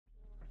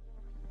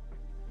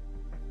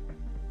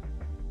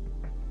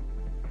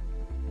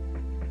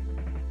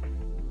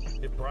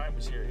Brian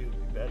was here, he would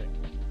be betting.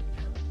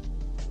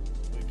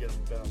 We'd get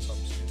him to bet on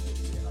something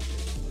stupid.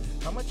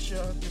 Yeah. How much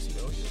does he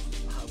owe you?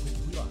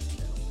 We lost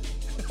count.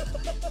 I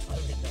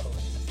don't know.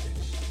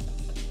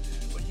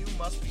 But you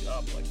must be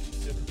up, like,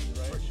 considerably,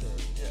 right? For sure.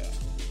 Yeah.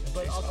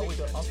 But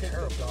I'll take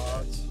the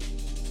dogs.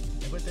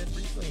 But then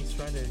recently he's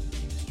trying to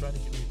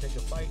get me to take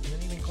a fight, and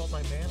then he even called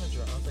my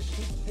manager. I was like,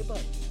 hey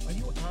bud, are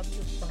you out of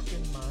your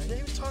fucking mind? Yeah,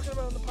 he was talking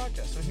about it on the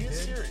podcast, so he is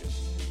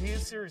serious. He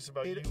is serious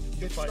about you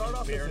fighting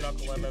bare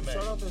knuckle MMA. It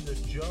started off as a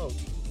joke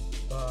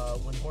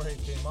when Jorge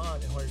came on,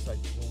 and Jorge's like,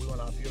 well, we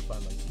want to offer you a fight.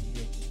 I'm like,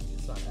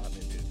 it's not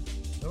happening, dude.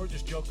 And we're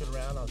just joking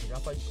around. I was like, I'll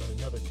fight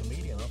another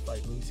comedian. I'll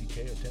fight Louis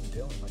C.K. or Tim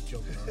Dillon, like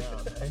joking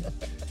around.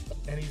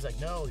 And he's like,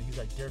 no. He's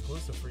like, Derek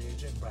Lewis, a free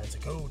agent. And Brian's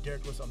like, oh,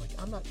 Derek Lewis. I'm like,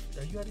 I'm not.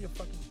 Are you out of your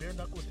fucking bare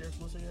knuckle with Derek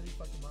Lewis? Are you out of your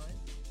fucking mind?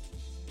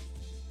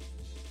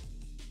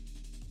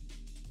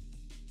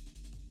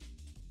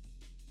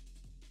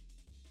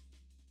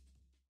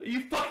 Are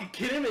you fucking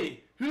kidding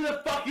me? Who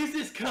the fuck is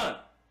this cunt?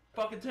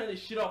 Fucking turn this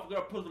shit off. We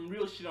gotta put some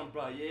real shit on,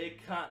 bro. Yeah,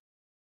 cunt.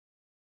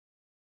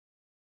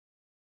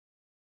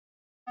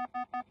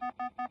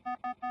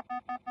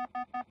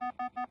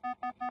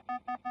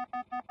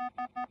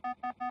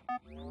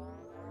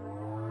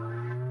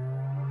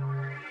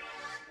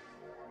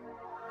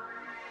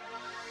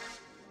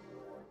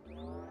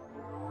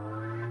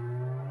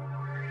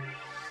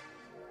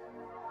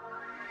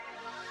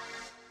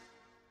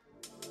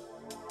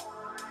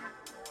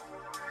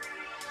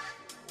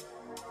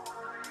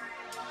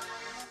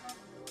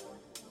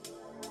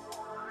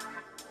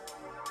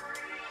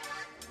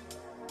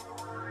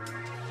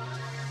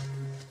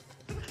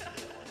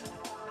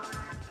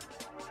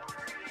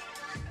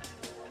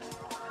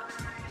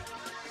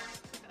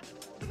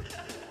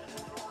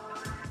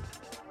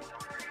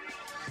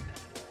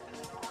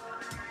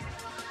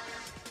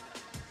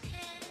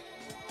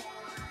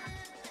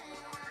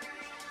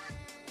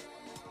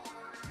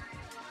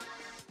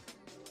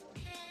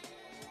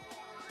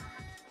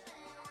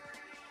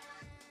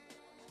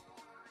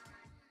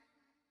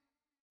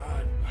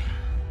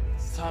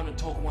 Time to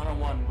talk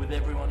one-on-one with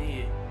everyone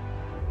here.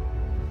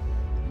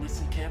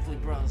 Listen carefully,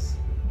 bros.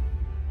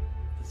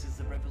 This is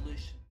the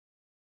revolution.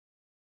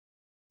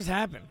 What just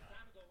happened?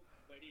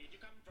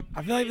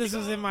 I feel like this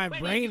was in my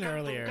brain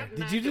earlier.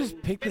 Did you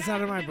just pick this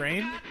out of my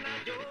brain?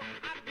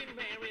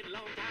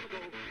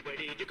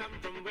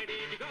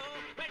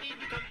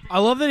 I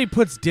love that he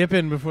puts dip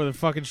in before the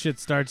fucking shit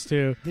starts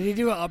too. Did he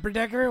do an upper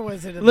decker? Or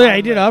was it? Look,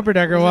 I did upper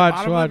decker.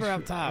 Watch.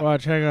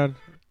 Watch. Hang on.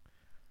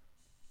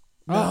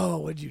 No,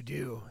 what'd you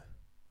do?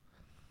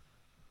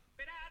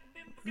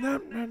 They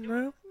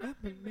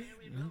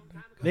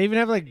even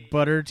have like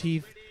butter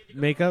teeth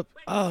makeup.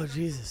 Oh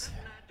Jesus!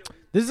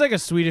 This is like a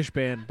Swedish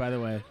band, by the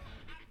way.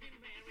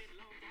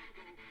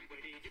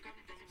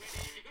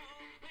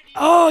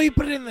 Oh, he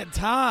put it in the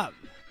top.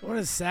 What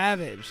a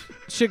savage!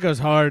 Shit goes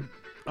hard.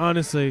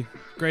 Honestly,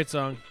 great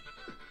song.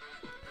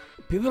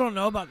 People don't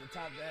know about the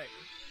top deck.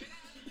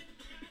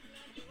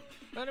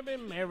 I've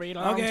been married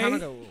a long time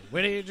ago.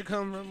 Where did you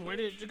come from? Where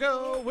did you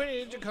go? Where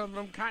did you come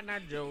from, Cotton Eye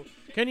Joe?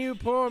 Can you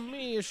pour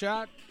me a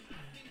shot?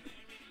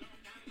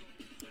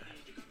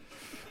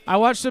 I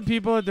watched some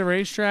people at the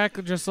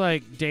racetrack just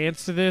like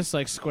dance to this,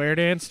 like square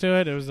dance to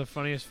it. It was the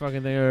funniest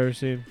fucking thing I've ever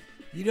seen.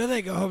 You know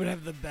they go home and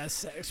have the best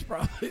sex,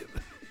 probably.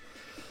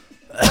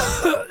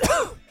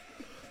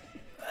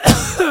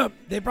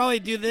 They probably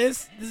do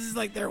this. This is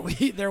like their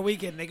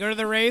weekend. They go to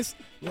the race,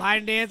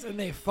 line dance, and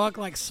they fuck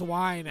like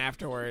swine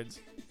afterwards.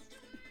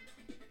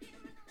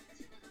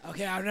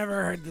 Okay, I've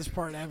never heard this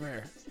part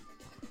ever.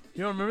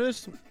 You don't remember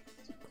this?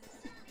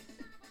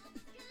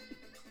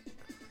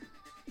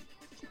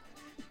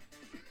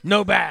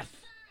 No bath.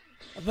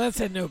 I thought it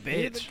said no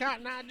bitch. The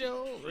Cotton Eye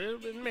Joe,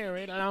 we've been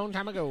married a long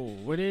time ago.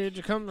 Where did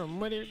you come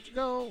from? Where did you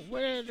go?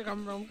 Where did you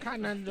come from,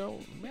 Cotton Eye Joe?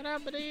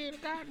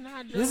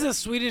 This is a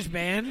Swedish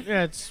band?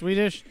 Yeah, it's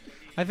Swedish.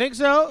 I think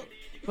so.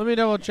 Let me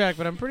double check,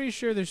 but I'm pretty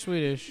sure they're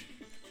Swedish.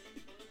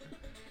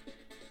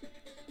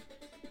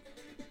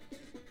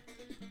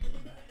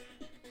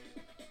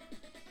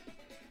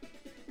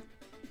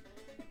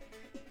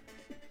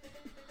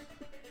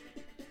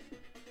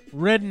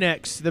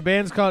 Rednecks. The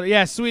band's called,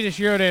 Swedish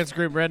Eurodance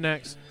group,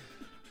 Rednecks.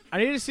 I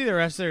need to see the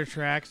rest of their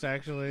tracks,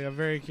 actually. I'm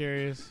very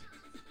curious.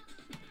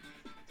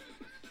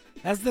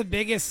 That's the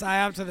biggest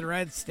psyop to the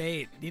red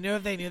state. You know,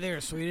 if they knew they were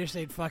Swedish,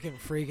 they'd fucking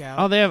freak out.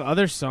 Oh, they have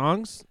other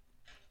songs?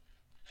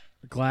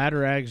 Glad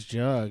Rags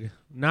Jug.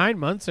 9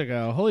 months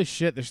ago. Holy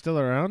shit, they're still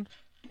around?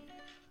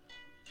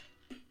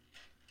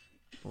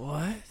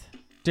 What?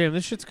 Damn,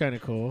 this shit's kind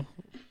of cool.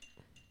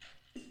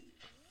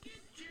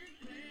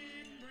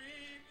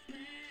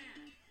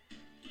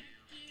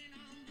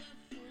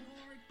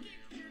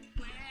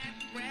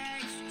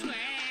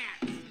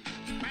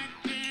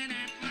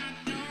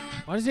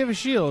 Why does he have a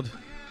shield?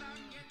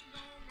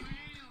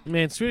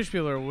 Man, Swedish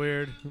people are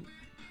weird.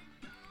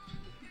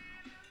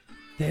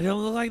 They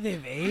don't look like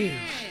they've aged.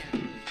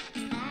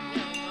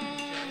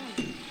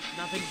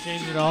 Nothing's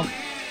changed at all.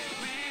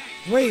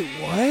 Wait,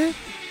 what?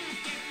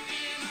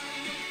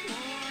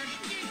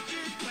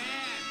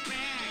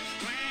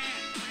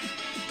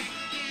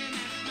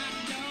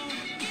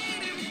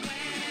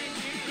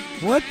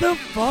 What the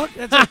fuck?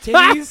 That's our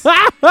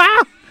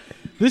titties?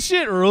 This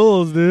shit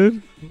rules,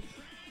 dude.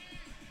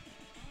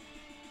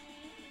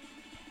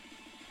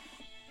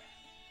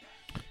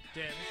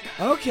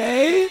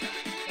 Okay.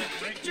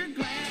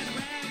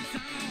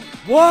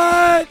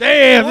 What?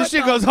 Damn, What this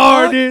shit the goes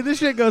hard, fuck? dude. This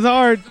shit goes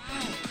hard.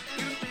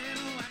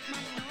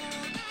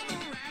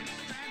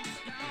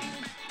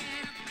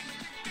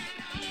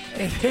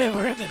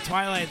 We're in the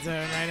Twilight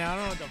Zone right now. I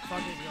don't know what the fuck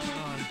is going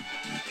on.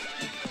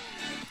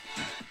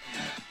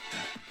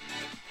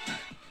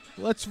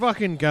 Let's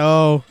fucking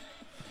go.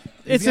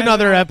 It's guys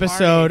another are on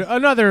episode. party.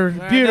 Another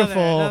Another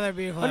beautiful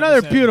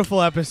episode.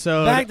 beautiful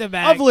episode. Back to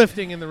back.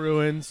 Uplifting in the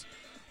ruins.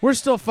 We're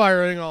still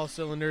firing all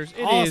cylinders.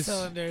 It All is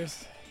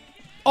cylinders.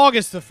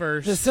 August the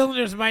 1st. The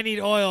cylinders might need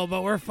oil,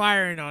 but we're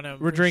firing on them.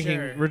 We're for drinking.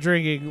 sure. We're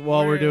drinking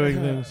while we're doing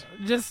things.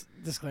 Just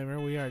disclaimer: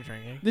 we are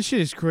drinking. This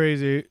shit is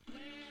crazy.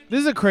 This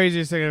is the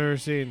craziest thing I've ever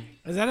seen.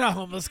 Is that a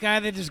homeless guy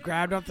they just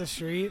grabbed off the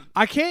street?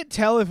 I can't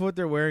tell if what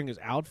they're wearing is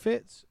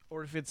outfits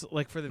or if it's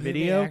like for the Maybe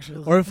video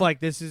actually- or if like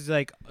this is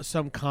like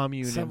some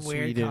commune Some in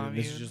weird Sweden. commune.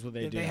 This is just what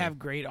they do. They have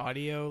great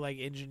audio, like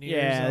engineers.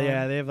 yeah, on.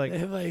 yeah. They have like They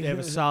have,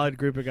 a solid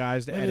group of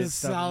guys to Like edit a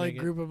stuff. and solid make it.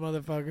 group of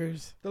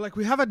motherfuckers. They're like,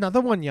 we have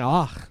another one,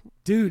 yeah.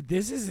 Dude,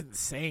 this is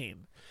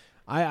insane.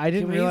 I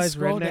didn't Can we realize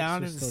scroll Rednecks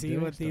down was and still see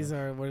doing what these stuff.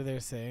 are? What are they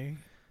saying?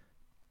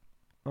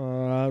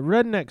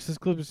 Rednecks, this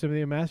clip is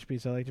simply a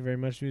masterpiece. I liked it very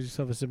much. The music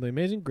itself is simply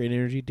amazing. Great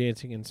energy,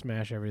 dancing, and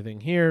smash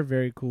everything here.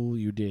 Very cool,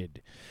 you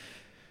did.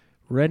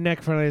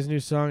 Redneck finally has a new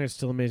song. It's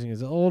still amazing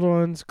as the old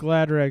ones.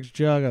 Glad Rags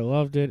Jug, I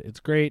loved it. It's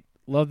great.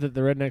 Love that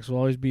the Rednecks will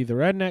always be the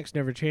Rednecks,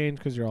 never change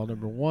because you're all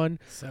number one.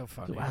 So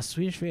funny. Wow,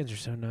 Swedish fans are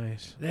so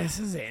nice. This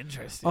is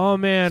interesting. Oh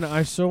man,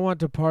 I so want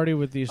to party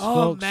with these Oh,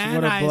 folks. man,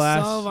 What a I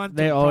blast. so want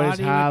They to always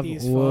party with have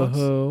these folks.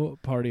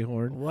 woohoo party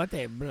horn. What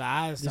a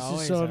blast. This is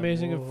Always so have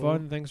amazing and woo-hoo.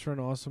 fun. Thanks for an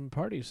awesome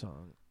party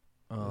song.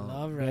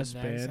 Love best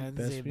Rednecks band, and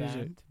best the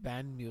music.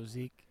 band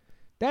music.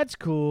 That's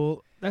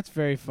cool. That's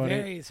very funny.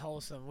 Very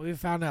wholesome. We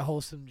found a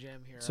wholesome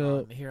gem here.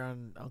 So- here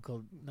on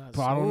Uncle Nuts.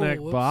 Bottleneck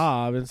Oh, whoops.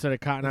 Bob instead of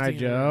Cotton Eye Let's take it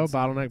Joe.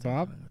 outside. Bottleneck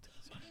Bob.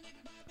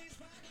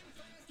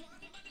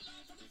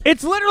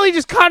 It's literally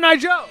just Cotton Eye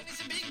Joe.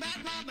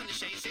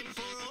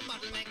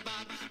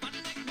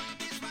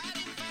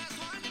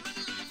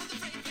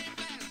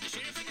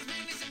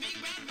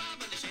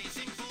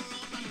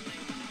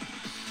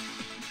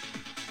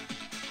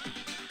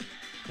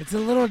 It's a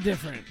little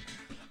different.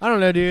 I don't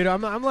know, dude.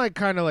 I'm like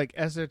kind of like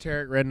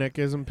esoteric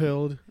redneckism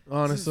pilled.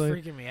 Honestly,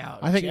 This is freaking me out.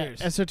 I think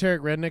Cheers.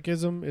 esoteric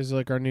redneckism is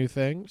like our new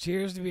thing.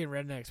 Cheers to being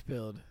rednecks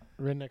pilled.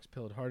 Rednecks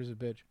pilled, hard as a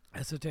bitch.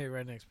 Esoteric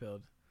rednecks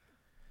pilled.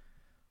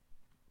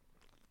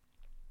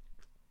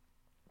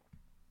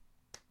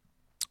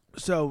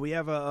 So we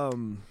have a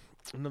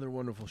another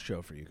wonderful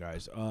show for you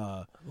guys.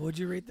 What'd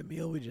you rate the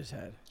meal we just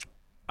had?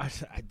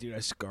 Dude, I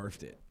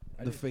scarfed it.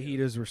 The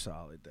fajitas were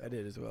solid. Though. I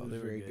did as well. It was They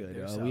were very good.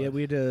 good. They were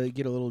We had to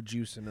get a little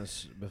juice in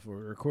us before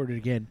we recorded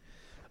again.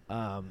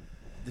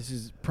 This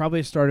is probably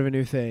a start of a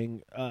new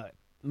thing.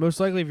 Most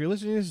likely, if you're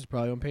listening to this, it's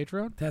probably on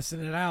Patreon.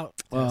 Testing it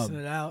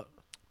out.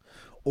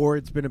 Or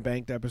it's been a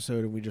banked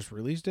episode and we just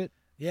released it.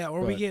 Yeah,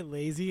 or we but- get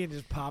lazy and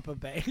just pop a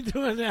banked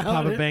one out.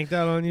 Pop a banked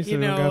out on you so You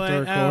we don't know have to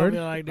what? I record.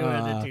 feel like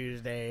doing it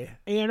Tuesday.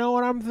 You know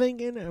what I'm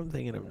thinking? I'm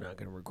thinking I'm not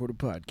going to record a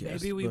podcast.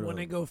 Maybe we but, want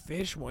to go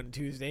fish one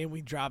Tuesday and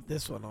we drop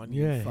this one on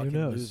you Yeah, who fucking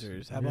knows?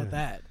 losers. How Yeah. about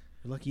that?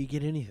 You're lucky you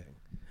get anything.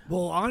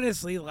 Well,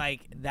 honestly,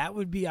 like, that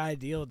would be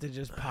ideal to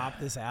just pop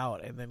this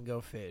out and then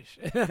go fish.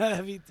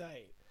 That'd be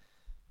tight.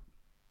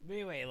 But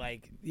anyway,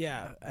 like,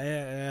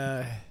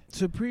 yeah.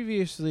 So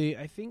previously,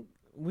 I think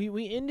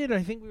we ended.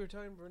 I think we were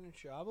talking Brendan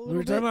Schaubs a little We were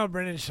bit. talking about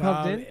Brendan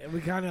Jumped Schaubs.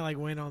 We kind of, like,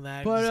 went on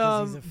that. But just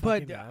 'cause he's a but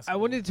fucking I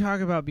asshole. wanted to talk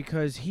about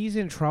because he's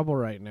in trouble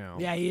right now.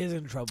 Yeah, he is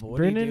in trouble. What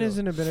Brendan is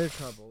in a bit of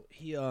trouble.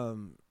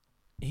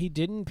 He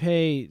didn't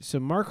pay. So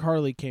Mark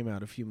Harley came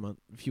out a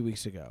few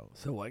weeks ago,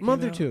 So what? a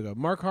month came or out? two ago.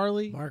 Mark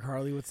Harley. Mark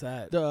Harley, what's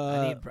that? The-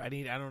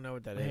 I don't know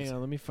what that Hang is.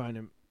 on, let me find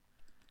him.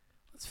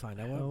 Let's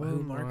find out Hello,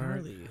 who Mark Mark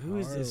Harley. Who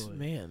is this Harley.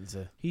 man?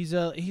 He's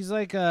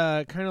like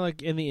kind of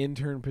like in the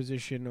intern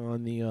position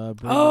on the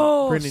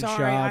Brendan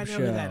sorry, Schaubs I know show.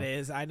 who that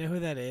is. I know who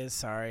that is.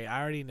 Sorry,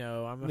 I already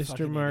know. I'm a Mr.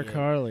 fucking Mark idiot.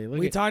 Harley. Look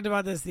We at, talked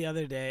about this the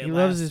other day. He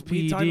loves his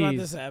We talked about PEDs.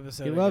 this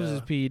episode. he loves ago.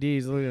 his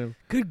PEDs. Look at him.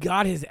 Good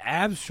God, his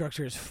ab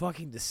structure is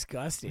fucking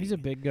disgusting. He's a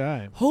big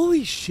guy.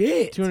 Holy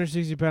shit.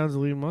 260 pounds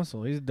of lean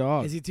muscle. He's a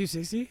dog. Is he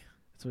 260?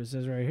 That's what it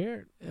says right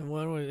here. And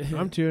one was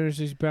I'm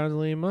 260 pounds of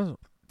lean muscle.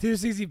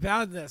 260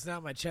 pounds. That's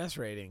not my chest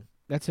rating.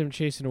 That's him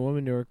chasing a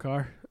woman to her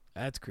car.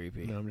 That's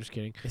creepy. No, I'm just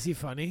kidding. Is he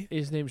funny?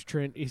 His name's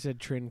Trent. He said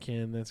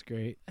Trinkin. That's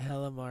great.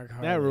 Hella Mark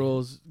Harley. That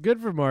rules. Good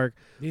for Mark.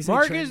 Did he say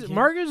Mark Trent is King?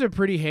 Mark is a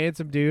pretty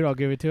handsome dude. I'll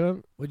give it to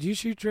him. Would you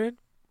shoot Trent?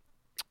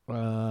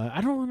 I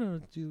don't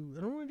want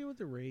to deal with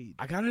the raid.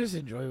 I kind of just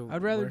enjoy.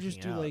 I'd rather working just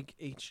do out. like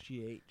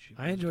HGH.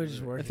 I enjoy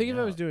just working I think if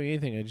I was out. doing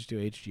anything, I'd just do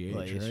HGH.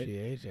 Like right?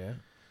 HGH, yeah.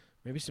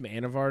 Maybe some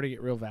Anavar to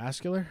get real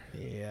vascular.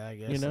 Yeah, I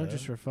guess. You know, so.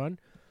 just for fun.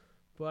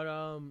 But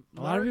A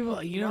lot of people,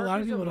 a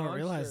lot of people don't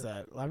realize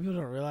that. that. A lot of people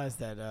don't realize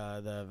that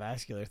the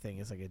vascular thing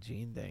is like a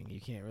gene thing.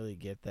 You can't really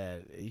get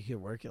that. You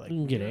can work it like You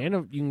can get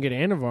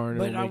Anavar, and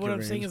But it'll make what your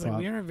I'm saying veins is like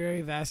pop. we aren't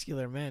very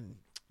vascular men.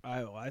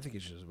 I think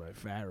it's just my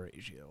fat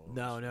ratio.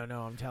 No.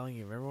 I'm telling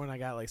you. Remember when I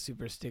got like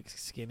super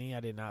skinny? I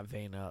did not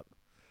vein up.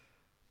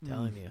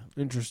 Telling you.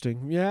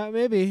 Interesting. Yeah,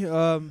 maybe.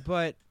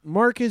 But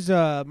Mark is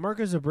a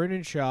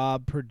Brendan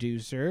Schaub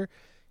producer.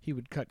 He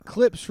would cut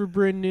clips for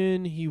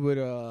Brendan. He would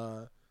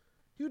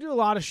do a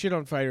lot of shit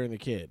on Fighter and the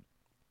Kid.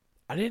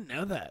 I didn't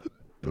know that.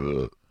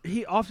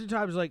 He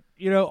oftentimes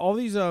all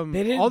these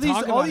They didn't all these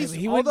talk all about these him.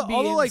 He all the wouldn't be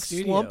all the in like the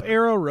studio. slump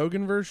era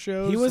Roganverse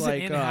shows. He wasn't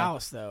like, in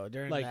house though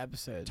during like the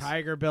episodes.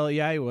 Tiger Belly.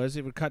 Yeah, he was.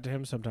 It would cut to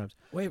him sometimes.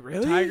 Wait,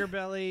 really? Tiger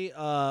Belly.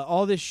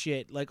 All this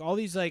shit. Like all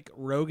these like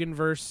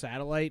Roganverse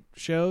satellite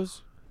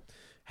shows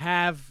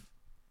have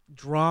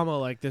drama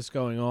like this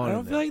going on. I in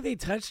don't them. feel like they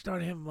touched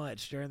on him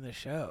much during the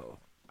show.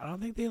 I don't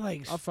think they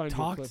like I'll find you a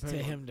talked clip. to Hang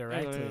on. him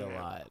directly Hang on. a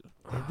lot.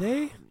 Did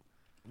they?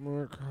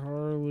 Mark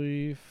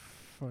Harley,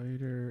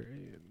 Fighter,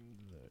 and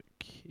the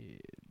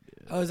Kid.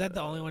 Oh, is that the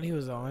only one he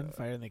was on?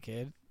 Fighting the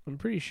Kid? I'm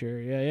pretty sure.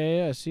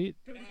 Yeah. See,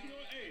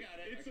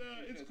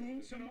 It's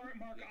cool. So Mark,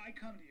 I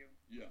come to you,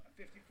 a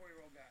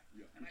 54-year-old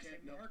guy, and I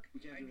say, Mark,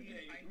 I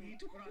need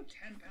to put on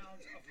 10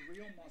 pounds of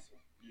real muscle.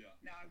 Yeah.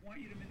 Now I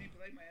want you to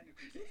manipulate my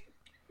endocrine system.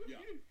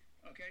 Yeah.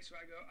 Okay, so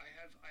I go. I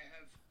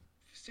have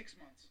 6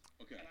 months.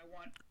 Okay. And I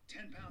want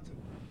 10 pounds of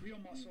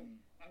real muscle.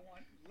 I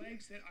want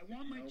legs I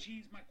want my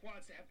jeans, my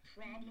quads to have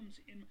problems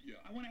in. Yeah.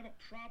 I want to have a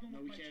problem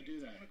with my jeans.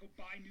 Do that. I want to go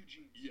buy new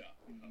jeans. Yeah.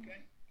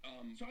 Okay.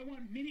 So I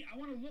want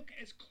to look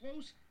as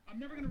close. I'm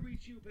never gonna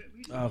reach you, but at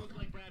least I look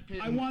like Brad Pitt.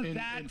 I want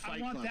that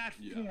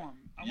form.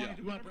 I want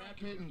to do Brad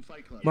Pitt in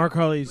Fight Club. Mark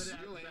Harley's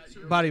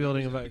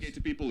bodybuilding advice.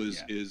 To people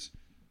is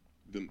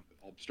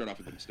I'll start off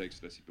with the mistakes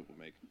that I see people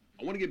make.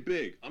 I want to get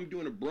big. I'm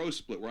doing a bro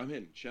split where I'm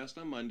hitting chest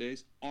on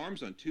Mondays,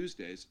 arms on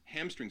Tuesdays,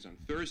 hamstrings on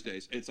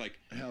Thursdays. It's like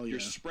you're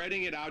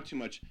spreading it out too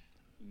much.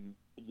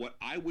 What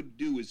I would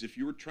do is if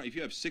you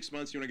have 6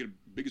 months, you want to get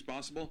as big as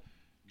possible,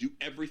 do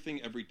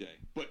everything every day.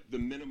 But the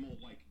minimal,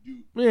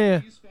 do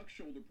heavy as fuck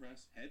shoulder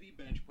press, heavy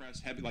bench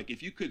press, heavy. Like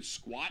if you could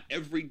squat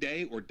every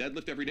day or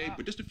deadlift every day,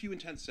 but just a few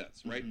intense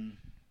sets, right?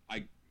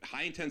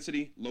 High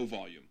intensity, low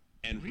volume,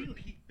 and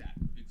repeat that.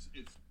 It's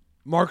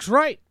Mark's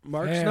right.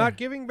 Mark's not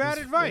giving bad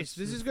advice.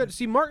 This is good.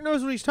 See, Mark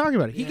knows what he's talking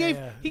about. He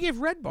gave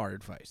Red Bar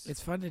advice.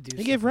 It's fun to do.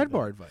 He gave Red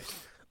Bar advice.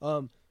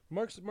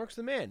 Mark's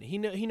the man. He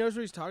knows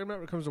what he's talking about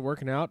when it comes to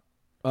working out.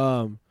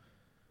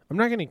 I'm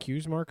not going to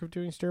accuse Mark of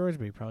doing steroids,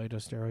 but he probably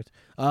does steroids.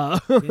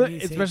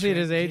 Especially at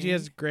his age, he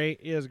has gray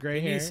hair.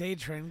 Did he say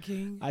Trend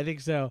King? I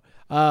think so.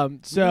 You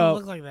don't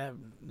look like that.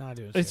 Not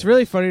doing. It's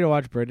really funny to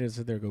watch Brendan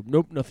sit there and go,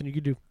 "Nope, nothing you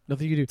can do.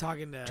 Nothing you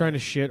can do." Trying to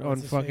shit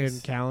on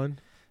fucking Callan.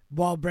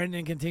 While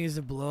Brendan continues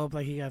to blow up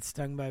like he got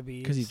stung by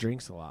bees. Because he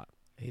drinks a lot.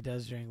 He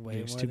does drink way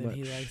Drinks more too than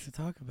he much. likes to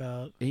talk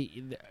about.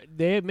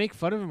 They make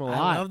fun of him a lot.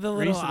 I love the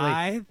little recently.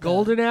 eye.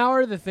 Golden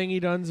Hour, the thing he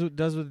does with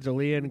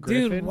Dalia and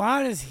Griffin. Dude,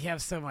 why does he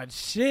have so much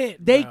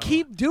shit? They bro?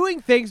 keep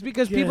doing things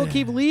because people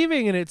keep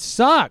leaving, and it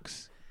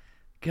sucks.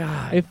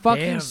 God, it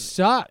fucking damn,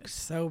 sucks.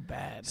 So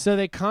bad. So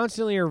they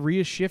constantly are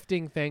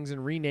reshifting things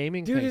and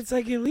renaming Dude, things. it's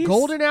like at least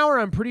Golden Hour.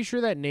 I'm pretty sure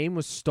that name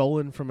was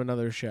stolen from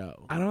another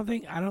show. I don't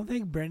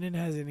think Brendan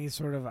has any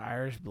sort of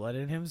Irish blood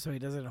in him, so he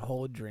doesn't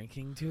hold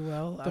drinking too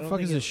well. What the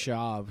fuck is a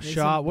Schaub?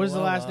 Schaub. What is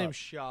the last name?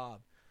 Schaub.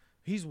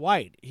 He's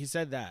white. He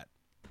said that.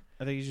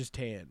 I think he's just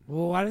tan.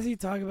 Well, why does he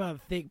talk about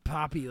thick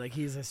poppy like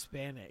he's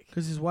Hispanic?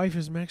 Because his wife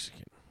is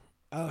Mexican.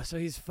 Oh, so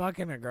he's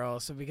fucking a girl.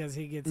 So because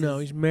he gets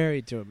he's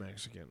married to a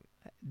Mexican.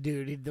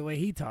 Dude, the way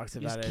he talks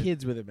about it,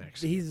 kids with a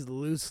Mexican. He's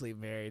loosely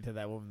married to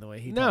that woman. The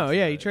way he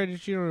he tried to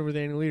cheat on her with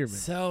Annie Lederman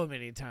so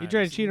many times. He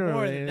tried to cheat on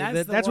her.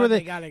 That's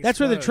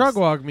where the truck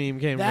walk meme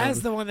came from. That's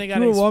the one that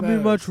got exposed. exposed. Want me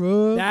in my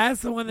truck?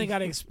 That's the one that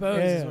got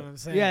exposed. Is what I'm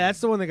saying. Yeah,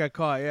 that's the one that got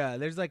caught. Yeah,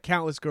 there's like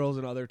countless girls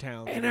in other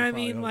towns. And I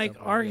mean, like,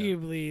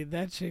 arguably,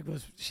 that chick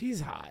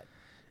she's hot.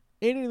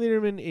 Annie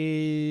Lederman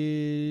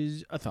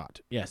is a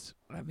thought. Yes.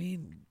 I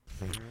mean,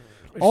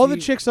 all the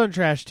chicks on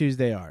Trash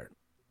Tuesday are.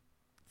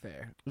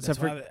 Fair. Except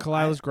for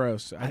Kalila's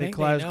gross. I think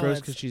Kalila's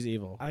gross because she's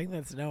evil. I think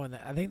that's knowing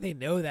that. I think they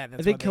know that.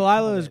 I think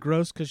Kalila is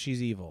gross because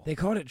she's evil. They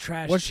called it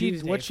Trash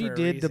Tuesday. What she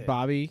did to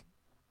Bobby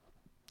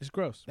is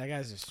gross. That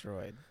guy's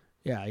destroyed.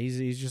 Yeah,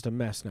 he's just a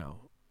mess now.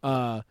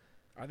 Are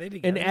they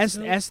together?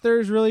 And Esther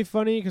is really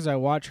funny because I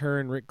watch her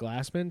and Rick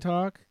Glassman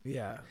talk.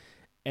 Yeah.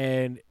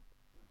 And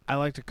I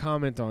like to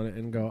comment on it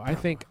and go, I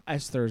think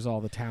Esther's all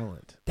the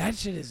talent. That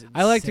shit is insane.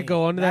 I like to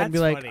go onto that and be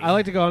like,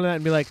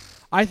 funny.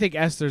 I think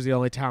Esther's the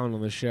only talent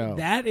on the show.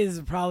 That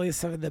is probably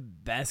some of the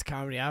best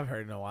comedy I've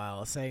heard in a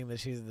while. Saying that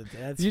she's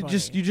that's you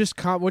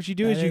funny. What you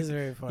do that is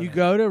you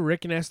go to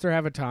Rick and Esther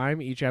Have a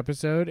Time each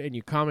episode and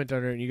you comment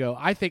on her and you go,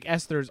 I think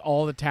Esther's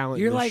all the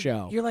talent in the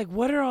show. You're like,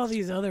 what are all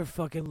these other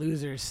fucking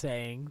losers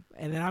saying?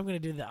 And then I'm gonna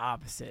do the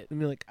opposite. And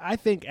be like, I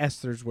think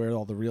Esther's where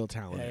all the real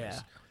talent is.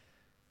 Yeah.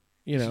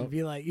 You know,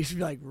 you should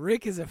be like,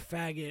 Rick is a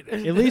faggot.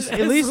 At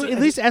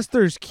least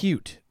Esther's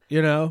cute.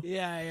 You know,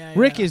 Yeah.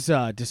 Rick is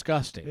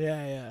disgusting.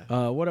 Yeah.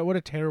 What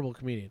a terrible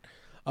comedian.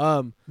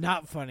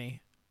 Not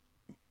funny.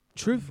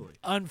 Truthfully,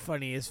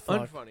 Unfunny as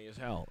fuck. unfunny as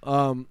hell.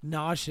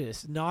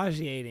 Nauseous.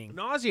 Nauseating.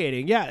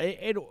 Nauseating. Yeah,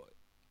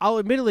 I'll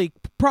admittedly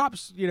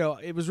props. You know,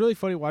 it was really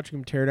funny watching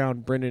him tear down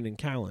Brendan and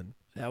Callan.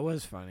 That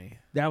was funny.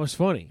 That was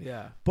funny.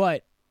 Yeah.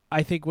 But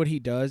I think what he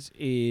does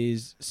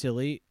is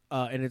silly,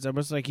 and it's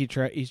almost like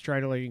he's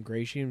trying to like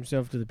ingratiate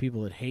himself to the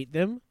people that hate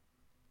them.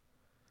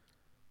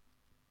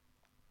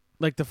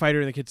 Like the fighter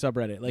in the kid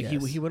subreddit. Like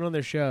Yes. he went on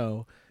their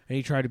show and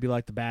he tried to be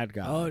like the bad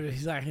guy. Oh,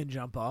 he's not gonna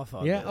jump off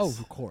on yeah. this. Oh,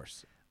 of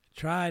course.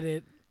 Tried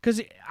it.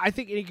 Because I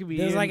think any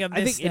comedian, There's like a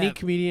I think any misstep.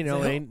 comedian in So-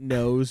 LA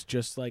knows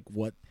just like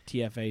what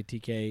TFA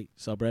TK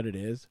subreddit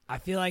is. I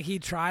feel like he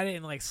tried it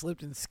and like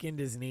slipped and skinned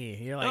his knee.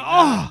 You're like,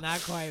 Oh!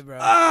 not quite, bro.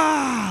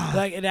 Ah!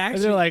 Like it And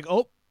actually, they're like,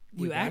 oh,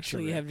 we you got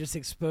actually Rick. have just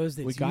exposed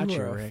that We you got you,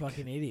 were a Rick.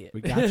 fucking idiot.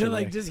 We got you,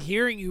 like Rick. just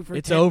hearing you for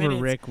It's 10 over,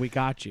 minutes. Rick. We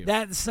got you.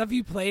 That stuff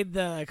you played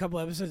a couple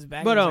episodes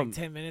back, But, it was like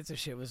 10 minutes of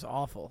shit was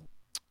awful.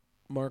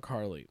 Mark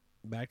Harley.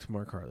 Back to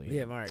Mark Harley.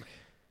 Yeah, Mark.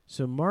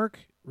 So Mark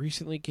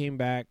recently came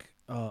back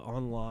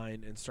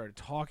online and started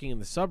talking in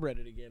the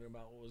subreddit again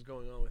about what was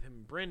going on with him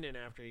and Brendan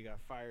after he got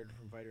fired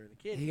from Fighter and the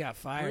Kid. He got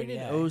fired. Brendan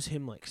Yeah. owes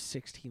him like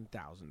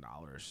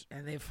 $16,000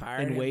 and they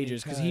fired in him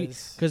wages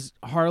because because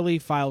Harley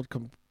filed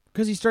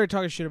because he started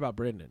talking shit about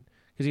Brendan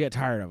because he got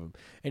tired of him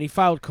and he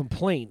filed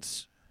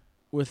complaints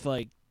with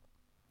like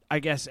I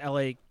guess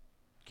LA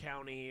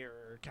County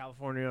or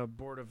California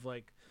board of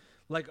like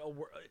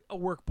a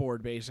work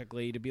board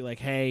basically to be like,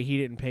 hey, he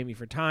didn't pay me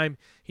for time,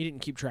 he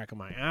didn't keep track of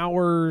my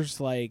hours,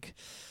 like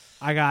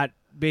I got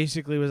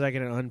basically was like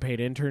in an unpaid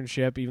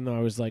internship even though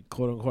I was like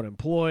quote unquote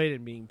employed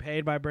and being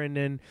paid by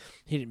Brendan.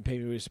 He didn't pay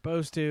me what he was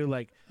supposed to.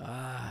 Like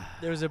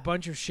there was a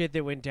bunch of shit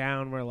that went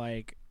down where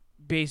like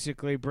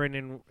basically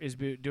Brendan is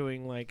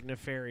doing like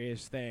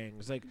nefarious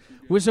things. Like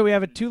so we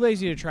have a Too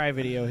Lazy to Try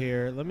video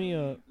here. Let me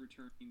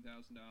return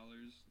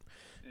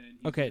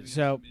 $1,000. Okay,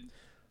 so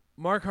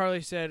Mark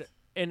Harley said,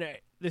 and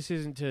this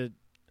isn't to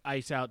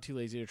ice out Too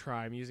Lazy to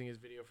Try. I'm using his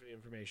video for the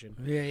information.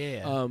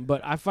 Yeah.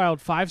 But I filed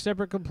 5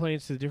 separate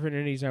complaints to the different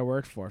entities I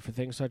worked for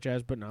things such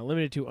as, but not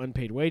limited to,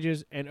 unpaid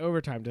wages and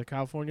overtime to the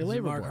California This is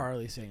Labor Mark Board.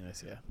 Harley saying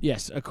this, yeah.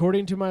 Yes,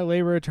 according to my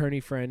labor attorney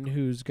friend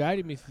who's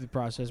guided me through the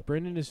process,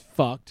 Brendan is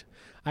fucked.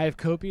 I have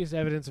copious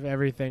evidence of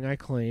everything I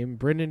claim.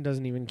 Brendan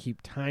doesn't even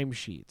keep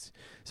timesheets.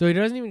 So he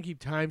doesn't even keep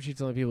timesheets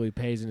on the people he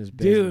pays in his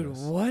business.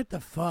 Dude, what the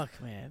fuck,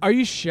 man? Are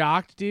you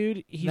shocked,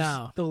 dude? He's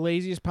No. the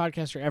laziest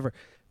podcaster ever.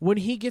 When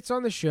he gets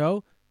on the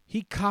show,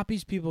 he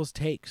copies people's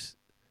takes.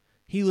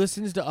 He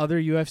listens to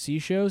other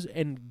UFC shows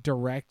and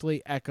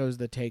directly echoes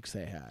the takes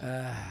they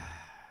have.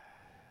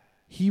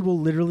 He will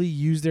literally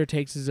use their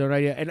takes as his own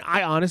idea. And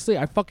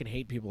I fucking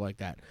hate people like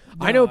that.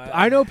 No,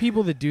 I know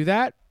people that do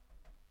that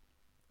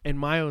in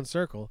my own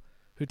circle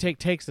who take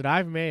takes that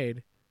I've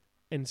made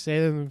and say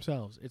them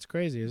themselves. It's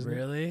crazy, isn't it?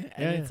 Really? And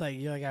Yeah, it's like,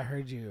 you're like, I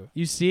heard you.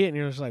 You see it and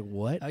you're just like,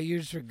 what? Oh, you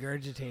just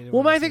regurgitated.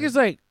 Well, what I my thing said. is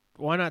like,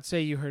 why not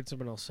say you heard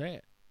someone else say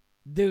it?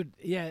 Dude,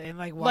 yeah, and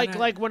like, why not?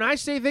 Like when I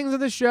say things on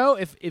the show,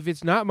 if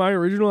it's not my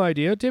original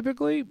idea,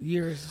 typically,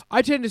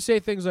 I tend to say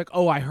things like,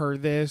 "Oh, I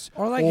heard this,"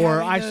 Or like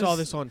I saw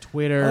this on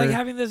Twitter. Or like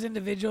having those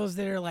individuals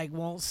that are like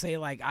won't say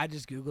like I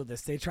just googled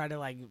this. They try to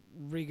like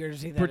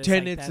regurgitate that.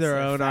 pretend it's, it's like, their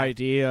that's own fact.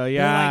 idea.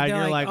 Yeah, and they're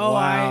you're like, like, "Oh,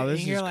 wow, and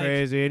this you're is like-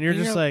 crazy, and you're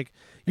and just you're- like,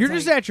 you're it's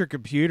just like- at your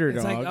computer,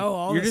 It's dog. like, oh,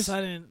 all you're of a just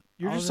sudden,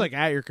 you're all just the- like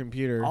at your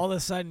computer. all of a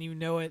sudden you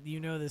know it. You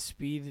know the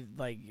speed,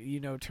 like you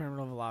know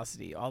terminal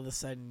velocity. All of a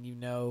sudden you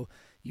know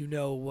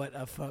what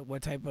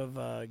type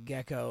of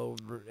gecko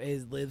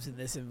lives in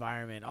this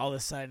environment. All of a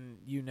sudden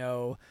you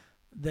know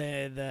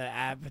the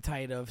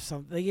appetite of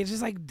something. Like, it's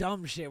just like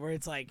dumb shit where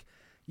it's like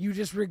you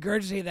just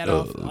regurgitate that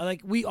off.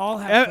 Like we all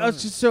have.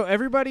 phones. So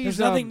everybody's There's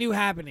nothing new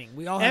happening.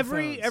 We all have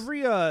phones.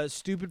 every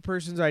stupid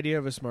person's idea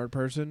of a smart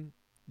person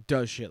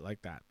does shit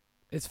like that.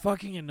 It's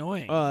fucking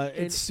annoying. it's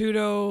It's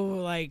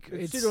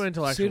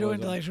pseudo-intellectualism.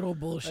 pseudo-intellectual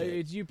bullshit.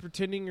 It's you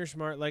pretending you're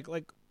smart. Like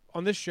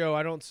on this show,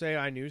 I don't say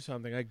I knew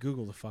something. I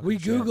Google the fucking We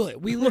shit. Google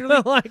it. We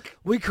literally like.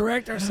 we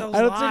correct ourselves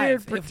I don't sit here live.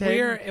 and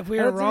pretend. If we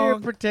I are don't sit here and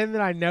wrong, pretend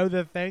that I know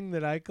the thing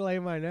that I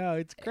claim I know.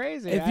 It's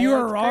crazy. if you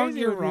are it's wrong, crazy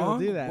you're when people wrong.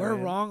 Do that, We're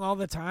man. wrong all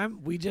the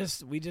time. We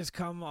just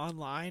come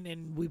online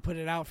and we put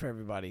it out for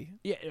everybody.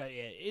 Yeah.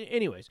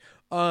 Anyways,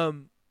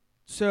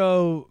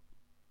 so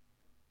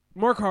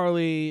Mark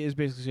Harley is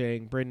basically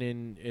saying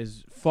Brendan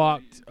is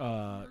fucked.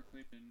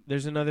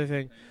 There's another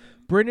thing.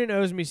 Brendan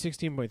owes me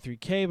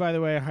 $16.3K. By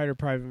the way, I hired a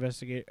private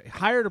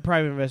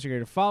investigator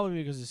to follow me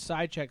because his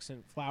side check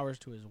sent flowers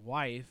to his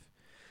wife.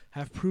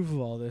 Have proof of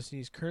all this, and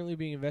he's currently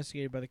being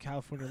investigated by the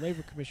California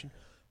Labor Commission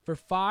for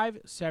 5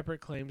 separate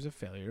claims of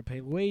failure to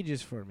pay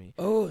wages for me.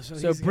 Oh,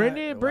 so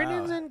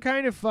Brendan's in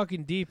kind of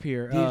fucking deep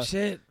here. Deep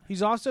shit.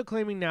 He's also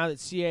claiming now that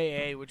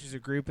CAA, which is a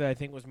group that I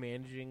think was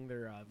managing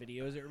their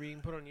videos that were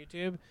being put on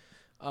YouTube,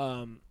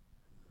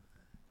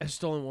 has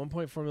stolen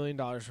 $1.4 million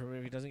from him.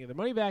 If he doesn't get the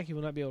money back, he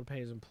will not be able to pay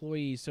his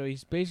employees. So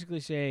he's basically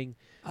saying,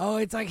 oh,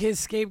 it's like his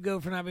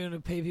scapegoat for not being able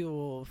to pay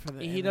people for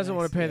the. he doesn't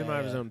want to pay them out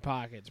of his own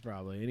pockets,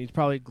 probably, and he's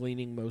probably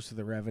gleaning most of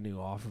the revenue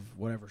off of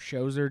whatever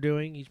shows they're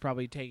doing. He's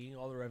probably taking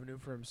all the revenue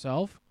for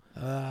himself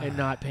and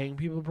not paying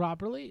people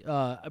properly.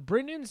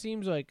 Brendan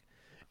seems like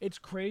it's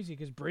crazy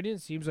because Brendan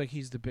seems like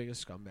he's the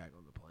biggest scumbag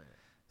on the planet.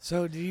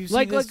 So do you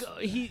see this?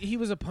 He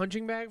was a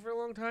punching bag for a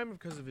long time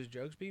because of his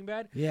jokes being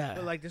bad. Yeah.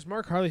 But like this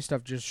Mark Harley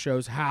stuff just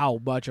shows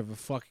how much of a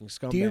fucking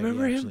scumbag. Do you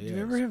remember he him? actually Do you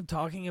remember him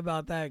talking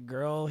about that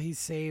girl he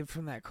saved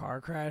from that car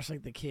crash,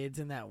 like the kids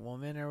and that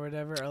woman or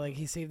whatever, or like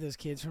he saved those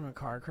kids from a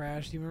car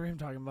crash? Do you remember him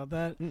talking about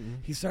that? Mm-mm.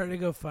 He started to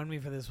go fund me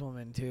for this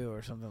woman too,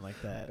 or something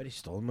like that. But he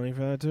stole money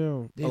for that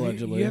too.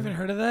 Allegedly. You haven't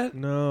heard of that?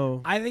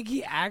 No. I think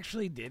he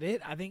actually did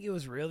it. I think it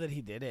was real that he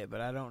did it,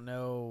 but I don't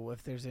know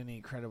if there's any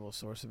credible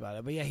source about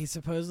it. But yeah, he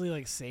supposedly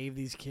like saved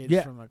these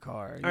kids from a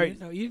car.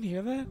 You didn't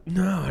hear that?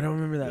 No, I don't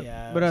remember that.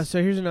 Yeah. But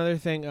so here's another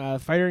thing.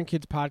 Fighter and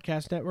Kids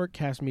Podcast Network,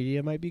 KAST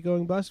Media, might be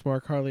going bust.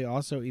 Mark Harley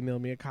also emailed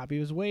me a copy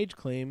of his wage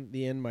claim.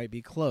 The end might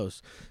be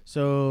close.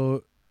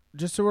 So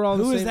just so we're all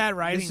Who the is same, that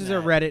writing this is that?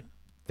 a Reddit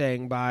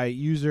thing by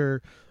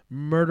user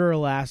Murder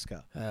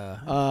Alaska.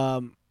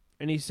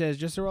 And he says,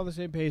 just so we're all on the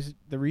same page,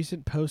 the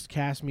recent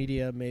post-KAST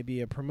Media may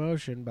be a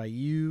promotion by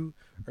you,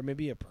 or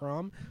maybe a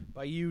prom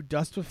by you,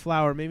 Dust with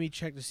Flower, made me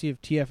check to see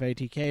if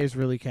TFATK is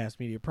really KAST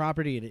Media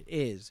property, and it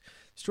is.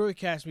 The story with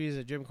KAST Media is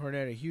that Jim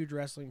Cornette, a huge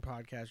wrestling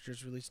podcast,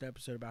 just released an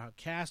episode about how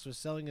KAST was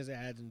selling his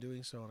ads and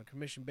doing so on a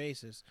commission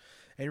basis,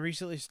 and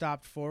recently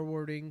stopped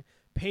forwarding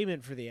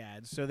payment for the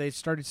ads, so they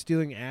started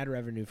stealing ad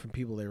revenue from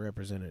people they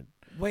represented.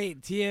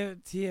 Wait,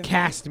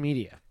 KAST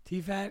Media.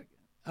 TFAT?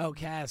 Oh,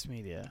 KAST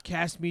Media.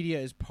 KAST Media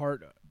is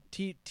part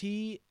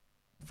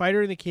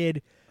Fighter and the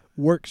Kid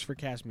works for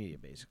KAST Media,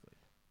 basically.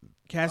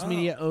 KAST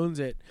Media owns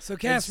it. So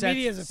KAST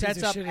Media is a piece sets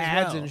of up shit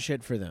ads as well. and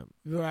shit for them.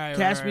 Right,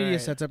 KAST Media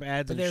right. sets up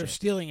ads but and they're shit.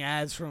 stealing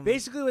ads from...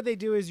 Basically what they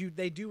do is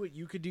they do what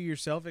you could do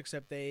yourself,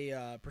 except they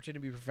pretend to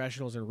be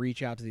professionals and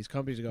reach out to these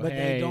companies and go, But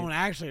hey, they don't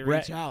actually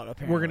reach out,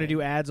 apparently. we're going to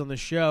do ads on the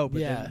show, but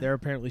Yeah. then they're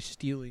apparently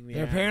stealing the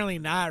They're ad. apparently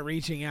not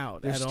reaching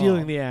out They're at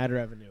stealing all. the ad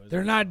revenue.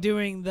 They're not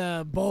doing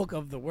the bulk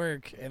of the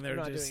work, and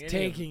they're just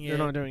taking it. They're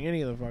not doing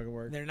any of the fucking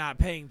work. They're not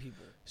paying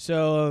people.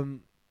 So,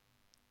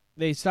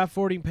 they stopped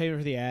forwarding payment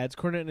for the ads.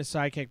 Cornette and his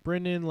sidekick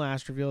Brendan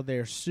last revealed they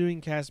are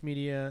suing KAST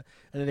Media,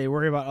 and that they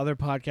worry about other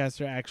podcasts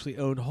that are actually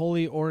owned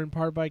wholly or in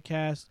part by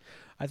KAST.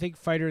 I think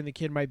Fighter and the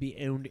Kid might be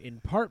owned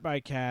in part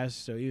by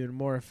KAST, so even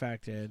more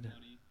affected.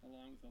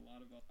 Along with a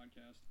lot of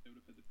podcasts, they would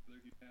have put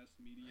together KAST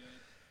Media,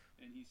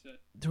 and he said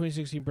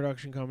 2016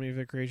 production company for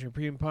the creation of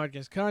premium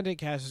podcast content.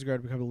 KAST has grown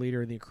to become a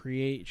leader in the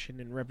creation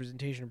and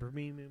representation of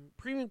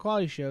premium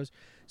quality shows.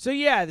 So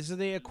yeah, so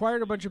they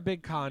acquired a bunch of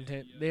big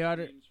content. They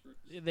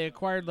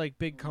acquired like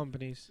big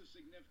companies.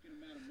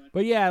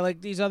 But yeah,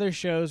 like these other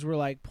shows were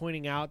like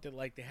pointing out that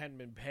like they hadn't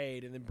been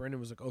paid, and then Brendan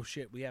was like, "Oh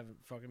shit, we haven't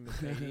fucking been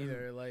paid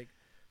either." Like,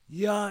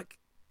 yuck.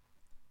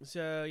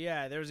 So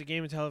yeah, there was a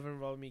game of telephone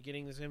involving me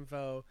getting this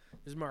info.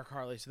 This is Mark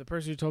Harley. So the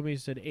person who told me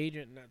said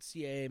agent, not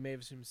CAA, may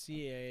have assumed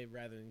CAA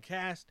rather than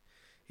KAST.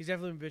 He's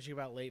definitely been bitching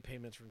about late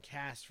payments from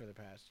KAST for the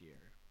past year.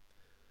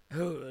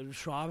 Who,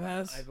 Schwab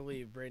has? I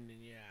believe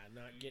Brendan,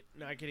 yeah,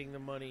 not getting the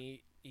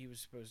money he was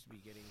supposed to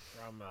be getting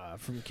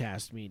from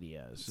KAST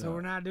Media. So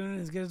we're not doing it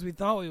as good as we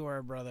thought we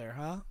were, brother,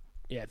 huh?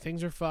 Yeah,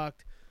 things are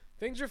fucked.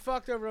 Things are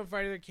fucked over on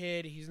Fighter the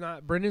Kid.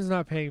 Brendan's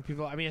not paying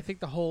people. I mean, I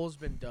think the hole's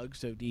been dug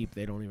so deep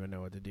they don't even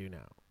know what to do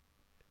now.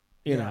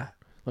 You know,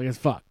 like it's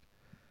fucked.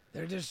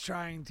 They're just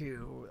trying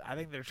to. I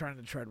think they're trying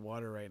to tread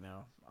water right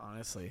now,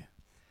 honestly.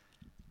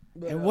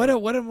 But, and what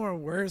a more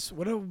worse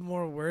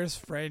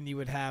friend you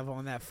would have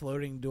on that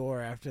floating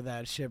door after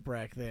that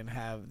shipwreck than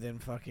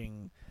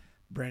fucking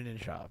Brendan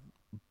Schaubs.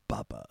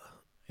 Bappa.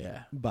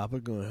 Yeah.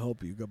 Bappa gonna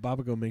help you.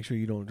 Bappa gonna make sure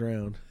you don't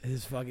drown.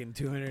 His fucking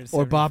 275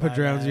 Or Bappa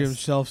drowns you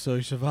himself so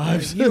he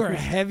survives. You are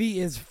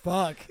heavy as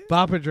fuck.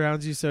 Bappa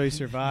drowns you so he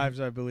survives,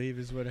 I believe,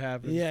 is what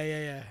happens.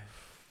 Yeah.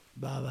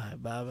 Baba,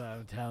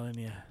 I'm telling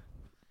you.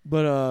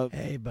 But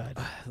hey, bud.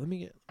 Let me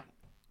get.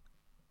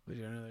 We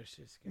do another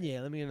shit.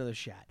 Yeah, let me get another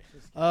shot.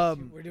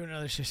 We're doing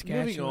another shit.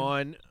 Moving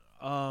on.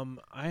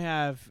 I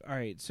have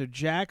So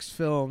Jack's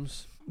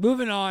Films.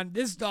 Moving on.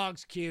 This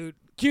dog's cute.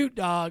 Cute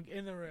dog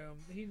in the room.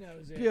 He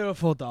knows it.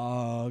 Beautiful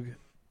dog.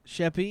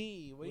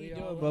 Sheppy, what are you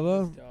doing,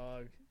 Bubba?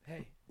 Dog.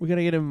 Hey. We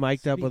gotta get him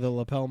mic'd up with a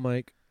lapel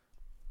mic.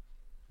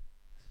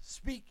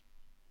 Speak.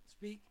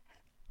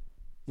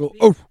 Oh.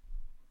 Oh.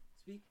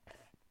 Speak.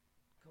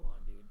 Come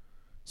on, dude.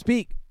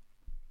 Speak.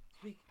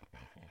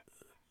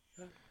 Huh?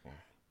 Okay.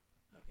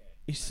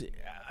 You see,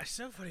 it's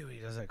so funny when he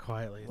does that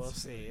quietly. We'll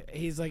see.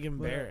 He's like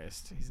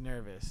embarrassed. He's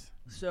nervous.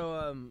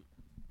 So,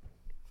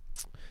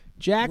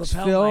 Jack's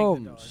Lapel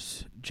mic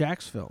Films.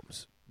 Jack's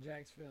Films.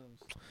 That's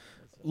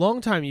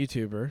Longtime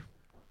YouTuber.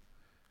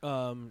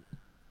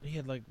 He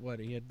had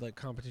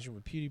competition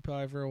with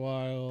PewDiePie for a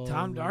while.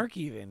 Tom Dark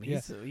even. You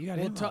got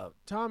him up.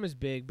 Tom is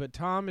big, but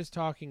Tom is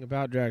talking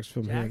about Jack's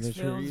Films. Jack's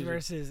Films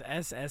versus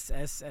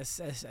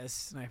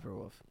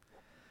SSSniperwolf.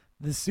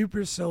 The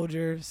super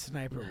soldier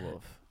sniper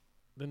wolf.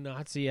 The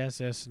Nazi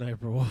SS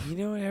Sniper Wolf. You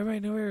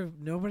know,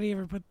 nobody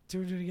ever put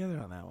two and two together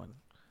on that one.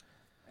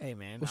 Hey,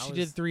 man. Well, she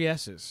did 3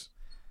 S's.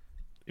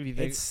 If you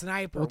think, It's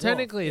Sniper well, Wolf.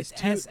 technically it's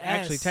two. SS.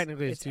 Actually,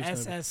 technically it's two.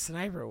 SS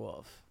Sniper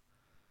Wolf.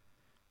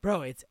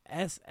 Bro, it's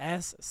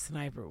SS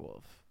Sniper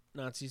Wolf.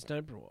 Nazi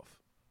Sniper Wolf.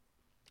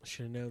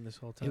 Should have known this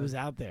whole time. It was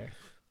out there.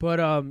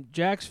 But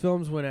Jack's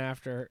Films went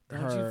after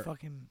Don't her you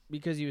fucking...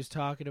 because he was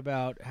talking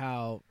about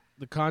how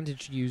the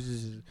content she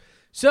uses is...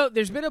 So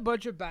there's been a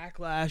bunch of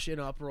backlash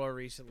and uproar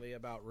recently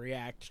about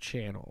React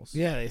channels.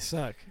 Yeah, they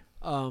suck.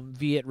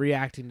 Be it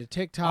reacting to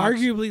TikTok,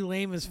 Arguably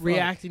lame as fuck.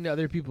 reacting to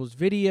other people's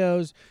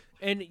videos,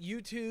 and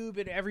YouTube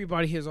and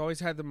everybody has always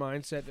had the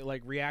mindset that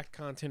like React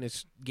content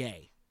is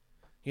gay.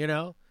 You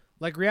know?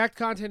 Like React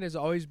content has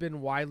always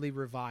been widely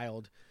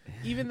reviled.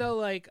 Even though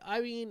like,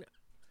 I mean,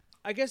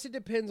 I guess it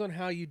depends on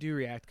how you do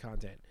React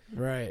content.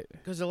 Right.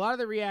 Because a lot of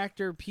the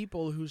Reactor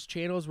people whose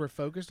channels were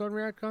focused on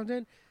React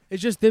content,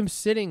 it's just them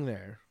sitting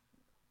there.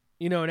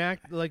 You know, and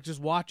act like just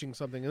watching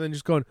something and then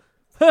just going,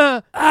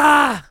 ha,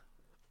 ah,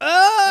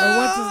 Or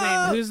what's his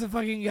name? Who's the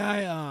fucking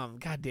guy?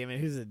 God damn it,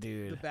 who's the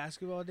dude? the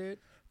basketball dude.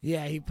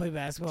 Yeah, he played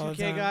basketball. all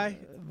the 2K time, guy?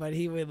 But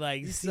he would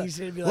like He's see like, shit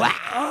and be like,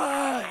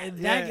 ah, and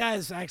that Yeah.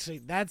 guy's actually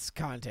that's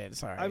content.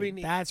 Sorry, I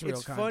mean, that's real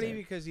it's content. funny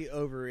because he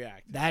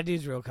overreacts. That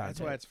dude's real content.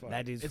 That's why it's funny.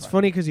 That dude's it's funny.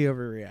 funny because he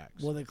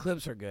overreacts. Well, the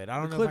clips are good. I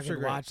don't The know if clips I are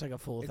could great. watch like a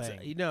full it's,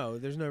 thing. no,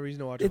 there's no reason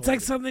to watch. It's a whole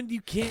like something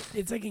you can't.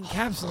 It's like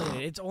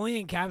encapsulated. It's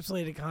only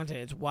encapsulated content.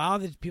 It's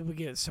wild that people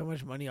get so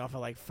much money off of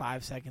like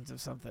 5 seconds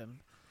of something.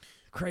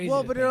 Crazy.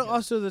 Well, to but think of.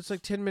 also that's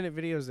like 10-minute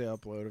videos they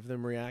upload of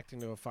them reacting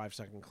to a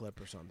 5-second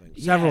clip or something.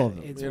 Yeah, Several of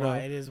them. It's you know?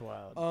 wild. It is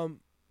wild.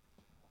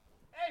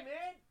 Hey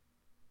man.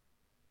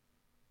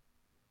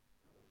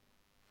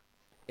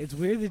 It's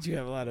weird that you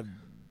have a lot of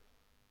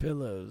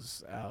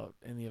pillows out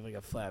and you have like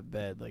a flat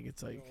bed. Like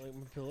it's like. I don't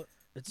like my pillow.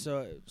 It's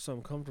so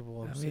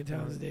uncomfortable. How many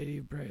times a day do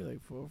you pray?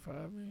 Like 4 or 5,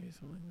 maybe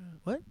something like that.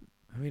 What?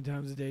 How many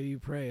times a day do you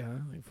pray? Huh?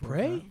 Like 4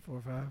 Pray? Or 5, 4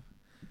 or 5.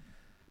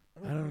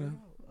 I don't know.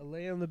 I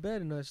lay on the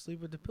bed and I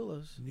sleep with the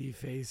pillows. Do you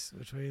face?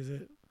 Which way is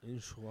it?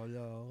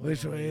 Inshallah.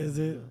 Which way is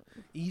it?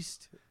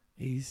 East.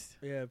 East.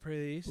 Yeah, pray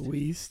the east.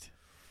 West.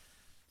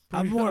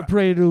 I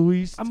pray to the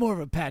east. I'm more of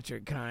a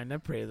Patrick kind. I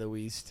pray to the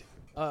West.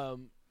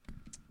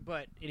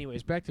 But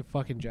anyways, back to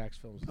fucking Jack's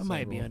Films. I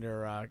might be under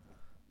a rock.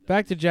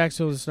 Back to Jack's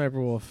Films and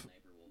Sniper Wolf.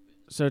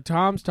 So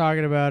Tom's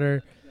talking about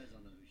her,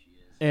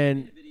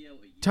 and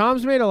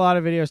Tom's made a lot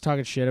of videos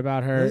talking shit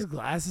about her. Those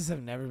glasses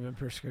have never been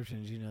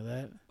prescriptions. You know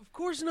that? Of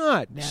course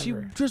not. She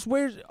Never. just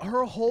wears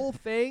her whole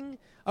thing.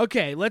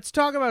 Okay, let's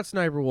talk about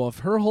Sniper Wolf.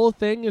 Her whole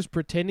thing is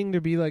pretending to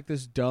be like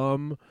this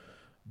dumb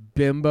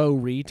bimbo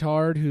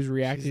retard who's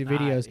reacting She's to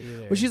videos. not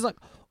either. But she's like,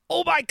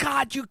 "Oh my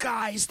god, you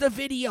guys, the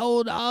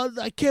video!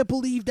 I can't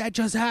believe that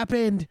just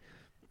happened."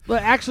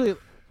 But actually,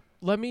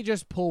 let me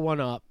just pull one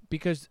up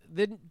because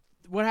then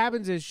what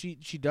happens is she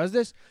does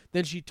this,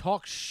 then she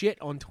talks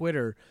shit on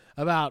Twitter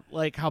about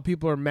like how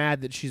people are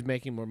mad that she's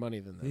making more money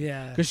than them.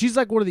 Yeah. Because she's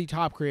like one of the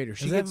top creators.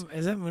 She Is gets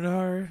that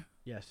Munahar?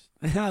 yes.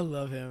 I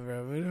love him,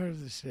 bro.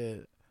 Munahar's the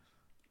shit.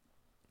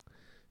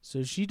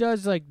 So she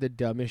does like the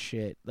dumbest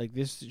shit. Like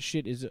this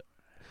shit is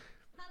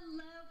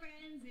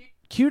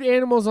cute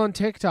animals on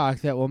TikTok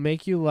that will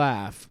make you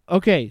laugh.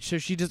 Okay, so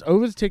she just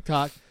opens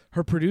TikTok.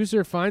 Her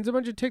producer finds a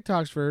bunch of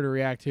TikToks for her to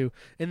react to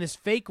in this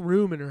fake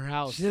room in her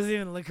house. She doesn't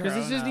even lick her Because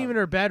this own isn't up. even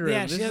her bedroom.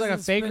 Yeah, this she is like a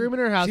doesn't fake spend- room in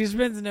her house. She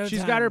spends no time.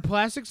 She's got her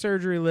plastic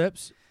surgery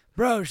lips.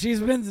 Bro, she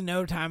spends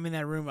no time in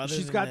that room other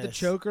She's than got the this.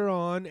 choker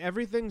on.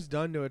 Everything's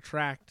done to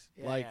attract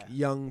Yeah.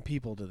 young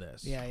people to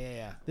this.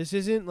 Yeah. This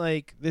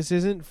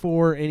isn't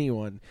for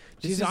anyone.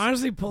 This She's is,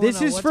 honestly pulling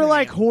This a- is what's for her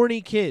like name?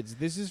 horny kids.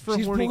 This is for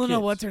She's horny pulling kids. a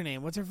what's her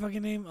name? What's her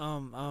fucking name?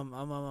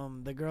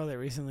 The girl that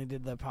recently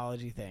did the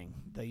apology thing,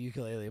 the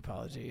ukulele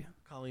apology.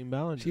 Colleen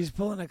Ballinger. She's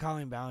pulling a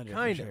Colleen Ballinger.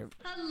 Kind for of. sure.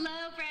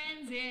 Hello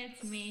friends,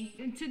 it's me.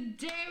 And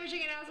today we're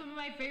checking out some of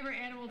my favorite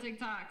animal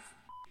TikToks.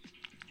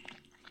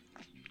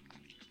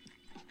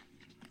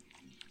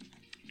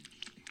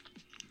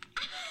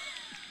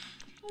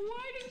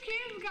 Why do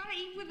kids gotta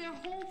eat with their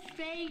whole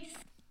face?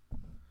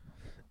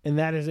 And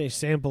that is a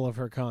sample of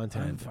her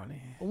content. Unfunny.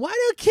 Why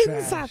do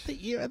kids Trash. have to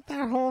eat with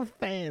their whole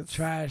face?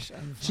 Trash.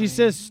 She unfunny,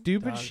 says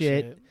stupid dog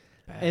shit,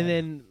 bad. and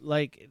then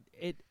like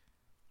it.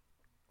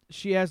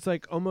 She has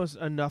like almost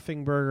a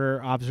nothing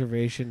burger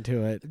observation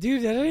to it.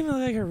 Dude, that doesn't even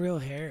look like her real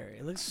hair.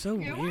 It looks so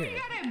Yeah, why weird. you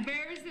gotta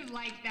embarrass it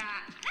like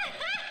that?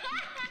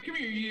 Come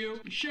here,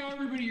 you. Show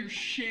everybody your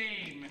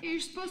shame.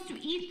 You're supposed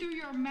to eat through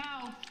your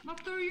mouth,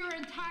 not through your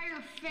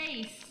entire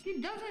face.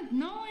 He doesn't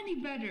know any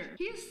better.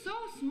 He is so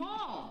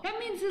small. That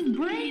means his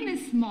brain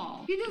is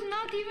small. He does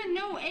not even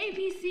know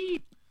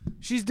ABC.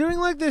 She's doing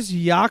like this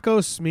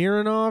Yakov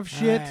Smirnoff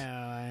shit.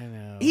 I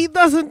know. He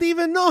doesn't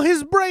even know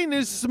his brain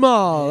is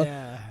small.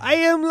 Yeah. I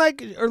am like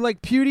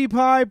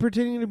PewDiePie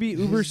pretending to be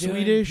uber She's doing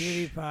Swedish.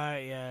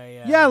 PewDiePie,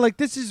 yeah. Yeah, like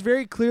this is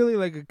very clearly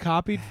like a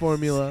copied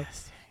formula.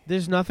 Disgusting.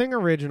 There's nothing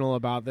original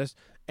about this.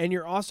 And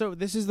you're also,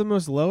 this is the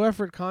most low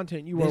effort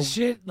content. You This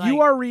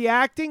are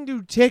reacting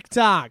to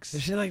TikToks.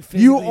 This shit like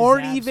physically You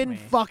aren't zaps even me.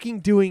 fucking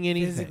doing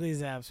anything. Physically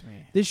zaps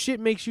me. This shit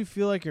makes you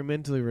feel like you're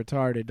mentally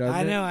retarded, doesn't it?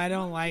 I know. I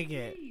don't like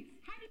it.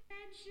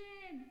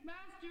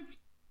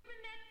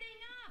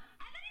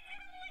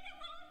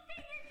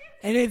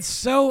 And it's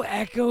so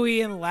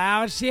echoey and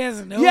loud. She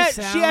has no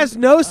sound. She has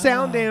no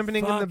sound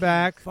dampening in the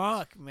back.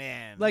 Fuck,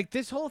 man. Like,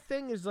 this whole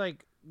thing is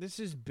like, this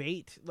is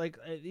bait. Like,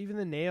 even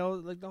the nail,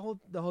 like the whole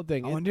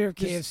thing. I wonder if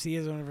KFC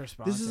is one of her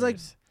sponsors. This is like,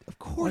 of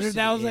course, if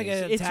that was like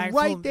a it's tactful,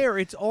 right there.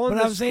 It's on but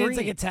the I'm saying screen.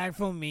 it's like a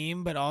tactful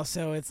meme, but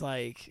also it's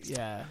like,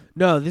 yeah.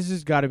 No, this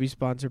has got to be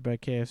sponsored by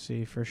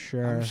KFC for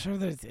sure. I'm sure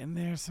that it's in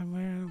there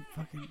somewhere.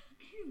 Fucking.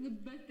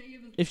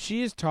 If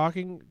she is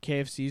talking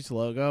KFC's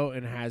logo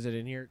and has it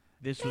in here,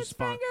 this was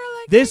sponsored.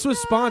 This was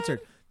sponsored.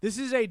 This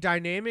is a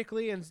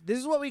this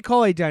is what we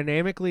call a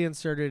dynamically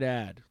inserted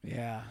ad.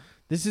 Yeah.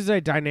 This is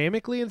a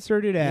dynamically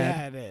inserted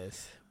ad. Yeah, it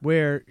is.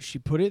 Where she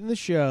put it in the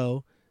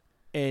show,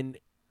 and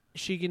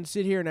she can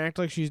sit here and act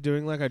like she's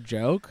doing like a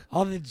joke.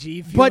 All the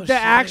G Fuel But the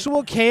shit.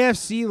 actual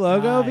KFC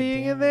logo God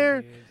being damn in there,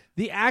 it, dude.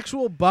 the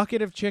actual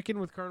bucket of chicken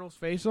with Colonel's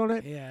face on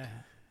it, Yeah.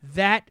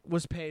 that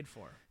was paid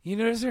for. You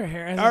notice her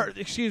hair hasn't,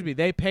 Excuse me,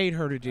 they paid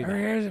her to do her that.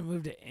 hair hasn't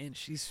moved an inch.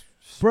 She's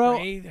Bro,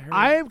 sprayed her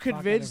I am fuck out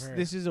of convinced her.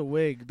 this is a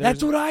wig.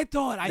 That's what I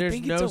thought. I there's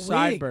think no it's a wig.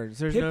 sideburns.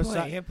 There's hit no play,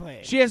 side. hit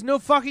play. She has no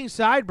fucking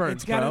sideburns.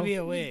 It's gotta bro. be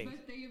a wig.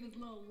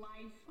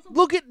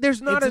 Look at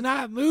there's not It's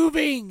not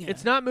moving.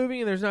 It's not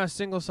moving, and there's not a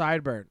single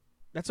sideburn.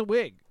 That's a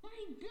wig.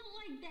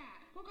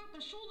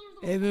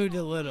 It moved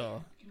a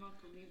little.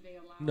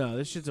 No,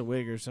 this shit's a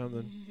wig or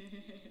something.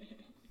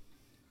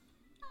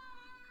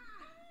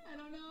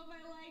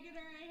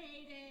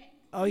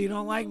 Oh, you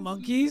don't like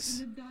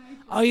monkeys?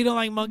 Oh, you don't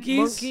like monkeys?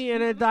 Monkey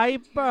in a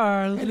diaper.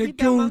 And a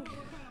goat.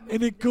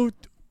 And a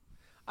goat.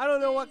 I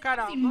don't know what kind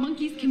of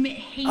monkeys commit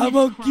heinous A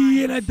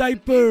monkey in a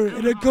diaper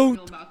and a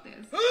goat.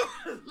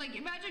 Like,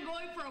 imagine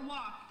going for a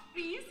walk.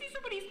 Do you see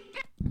somebody's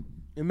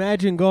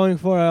Imagine going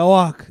for a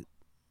walk.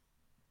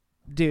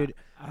 Dude,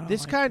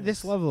 this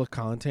this level of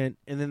content,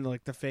 and then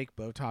like the fake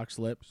Botox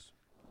lips.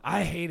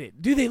 I hate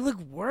it. Dude, they look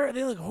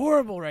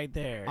horrible right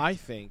there. I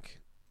think.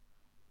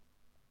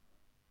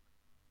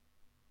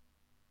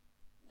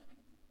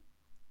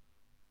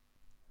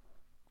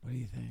 What do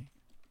you think?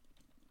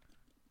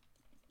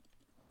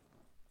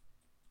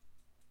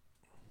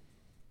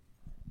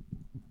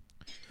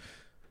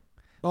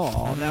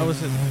 Oh, that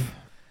was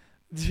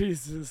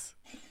Jesus.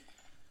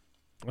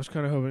 I was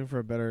kind of hoping for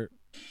a better.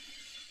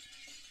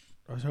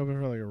 I was hoping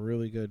for like a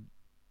really good.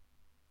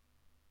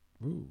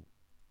 Ooh.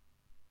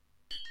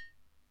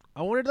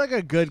 I wanted like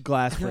a good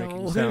glass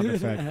breaking sound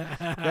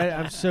effect.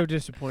 I'm so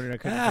disappointed I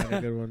couldn't find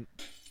a good one.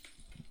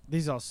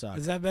 These all suck.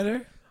 Is that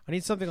better? I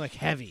need something like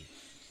heavy,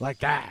 like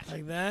that.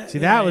 Like that? See,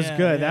 that was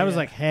good. That was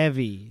like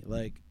heavy.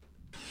 Like,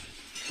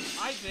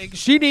 I think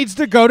she needs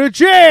to go to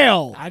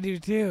jail. I do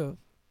too.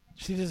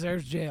 She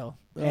deserves jail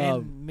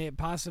and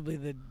possibly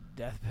the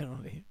death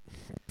penalty.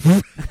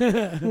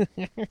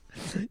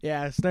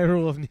 Yeah, Sniper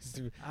Wolf needs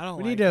to.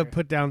 We need to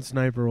put down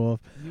Sniper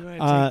Wolf. You want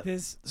to take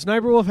this?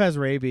 Sniper Wolf has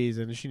rabies,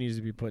 and she needs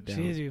to be put down.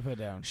 She needs to be put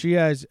down. She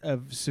has a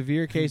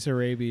severe case of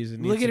rabies,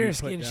 and look needs at to her be put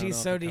skin. down She's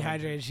off so the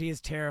dehydrated. She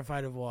is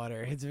terrified of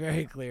water. It's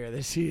very clear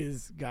that she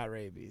has got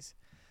rabies.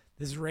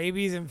 This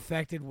rabies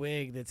infected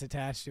wig that's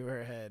attached to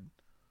her head.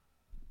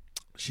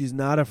 She's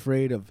not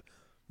afraid of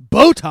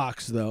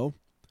Botox, though.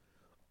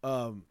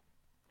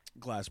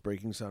 Glass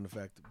breaking sound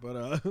effect,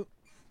 but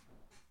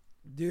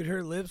dude,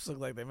 her lips look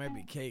like they might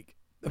be cake.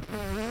 What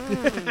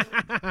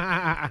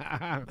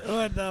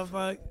the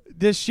fuck?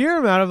 The sheer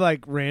amount of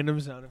like random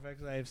sound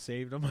effects I have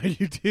saved on my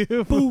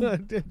YouTube.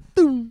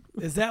 Boom.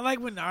 Is that like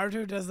when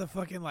Naruto does the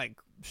fucking like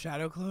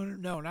shadow cloner?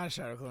 No, not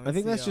shadow cloner. I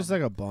think that's just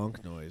like a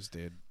bonk noise,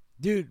 dude.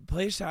 Dude,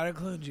 play shadow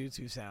clone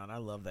jutsu sound. I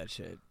love that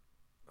shit.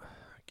 I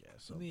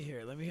guess. Let me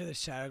hear the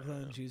shadow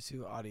clone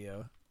jutsu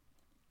audio.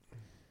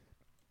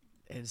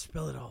 And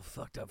spell it all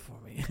fucked up for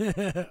me.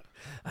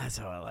 That's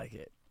how I like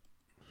it.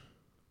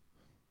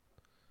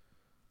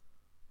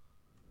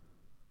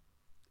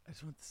 I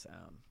just want the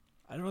sound.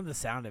 I don't want the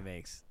sound it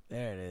makes.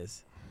 There it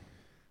is.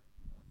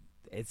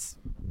 It's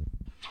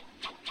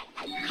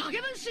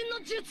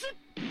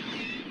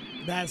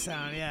that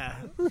sound, yeah.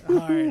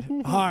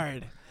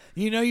 Hard.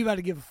 You know you about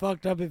to get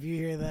fucked up if you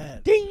hear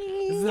that. Ding!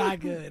 It's not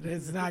good.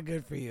 It's not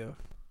good for you.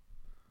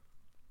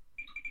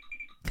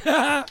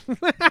 Fuck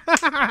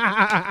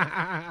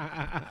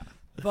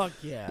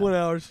yeah. 1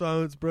 hour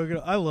silence broken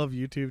up. I love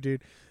YouTube,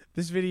 dude.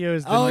 This video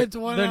is it's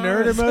 1 the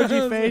hour nerd emoji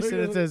silence face, and broken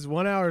it up. says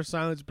 1 hour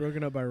silence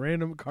broken up by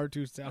random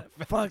cartoon sound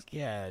effects. Fuck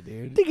yeah,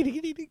 dude.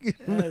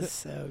 That's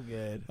so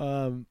good.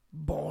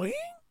 Boing?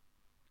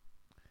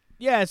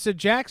 Yeah, so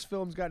Jack's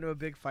Films got into a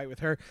big fight with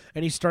her,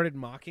 and he started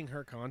mocking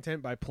her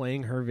content by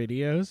playing her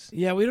videos.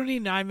 Yeah, we don't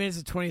need 9 minutes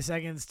and 20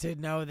 seconds to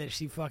know that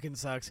she fucking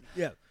sucks.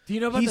 Yeah. Do you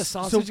know about the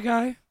sausage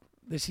guy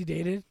that she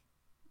dated?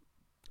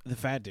 The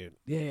fat dude.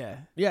 Yeah.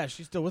 Yeah,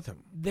 she's still with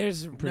him.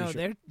 There's pretty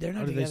sure. they're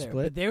not Or did they together.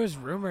 split? But there was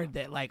rumored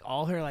that like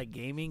all her like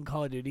gaming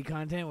Call of Duty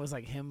content was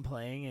like him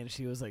playing, and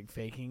she was like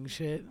faking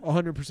shit.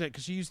 100%,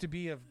 because she used to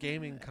be of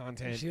gaming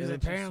content. She was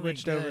and then apparently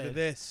switched over to good.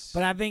 this.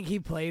 But I think he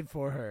played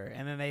for her,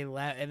 and then they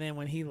left. And then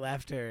when he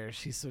left her,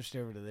 she switched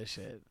over to this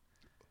shit.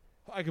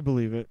 I could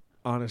believe it,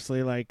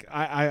 honestly. Like,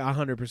 I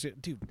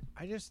 100%. Dude,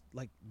 I just,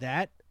 like,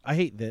 that. I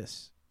hate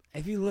this.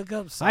 If you look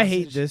up, sausage, I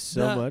hate this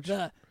so much.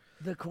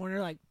 The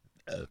corner like.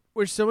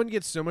 Where someone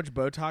gets so much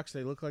Botox,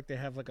 they look like they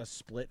have, like, a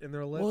split in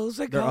their lip. Well, it looks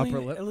like their Colleen,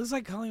 upper lip. it looks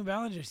like Colleen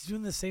Ballinger. She's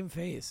doing the same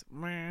face.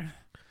 Meh.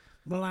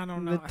 Well, I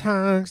don't know. The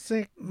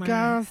toxic Meh.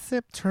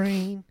 gossip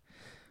train.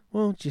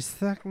 Won't you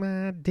suck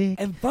my dick?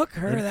 And fuck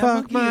her. And That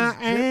fuck monkey my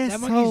is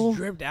that asshole. monkey's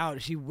dripped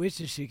out. She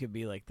wishes she could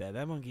be like that.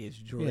 That monkey is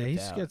dripped Yeah, he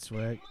out. gets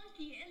swag.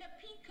 Monkey in a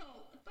pink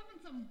coat, stuffing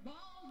some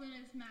balls in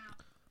his mouth.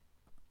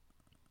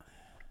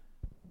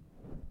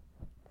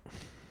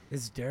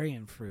 It's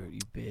durian fruit, you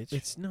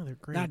bitch. No, they're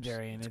grapes. Not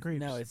durian. It's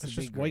grapes. No, it's That's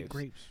the just big white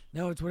grapes. grapes.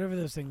 No, it's whatever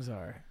those things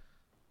are.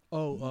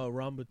 Oh,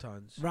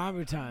 rambutans.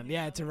 Rambutan.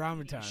 Yeah, it's a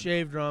rambutan.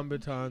 Shaved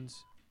rambutans.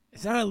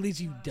 It's not a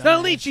lychee, you dumb. It's not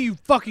a lychee, you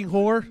fucking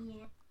whore.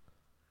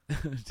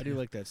 I do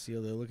like that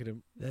seal, though. Look at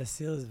him. That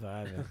seal is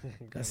vibing.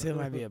 That seal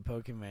might be a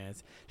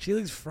Pokemon. She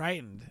looks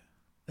frightened.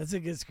 That's a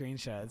good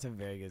screenshot. That's a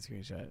very good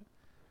screenshot.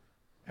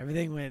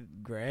 Everything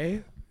went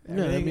gray.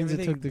 No, that means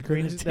it took the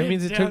green. That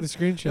means it took the It was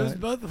screenshot.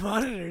 both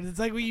monitors. It's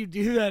like when you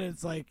do that,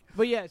 it's like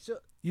But yeah, so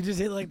you just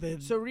hit like the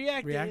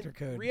reactor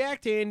code.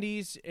 React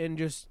Andes, and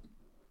just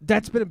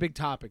that's been a big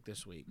topic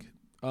this week.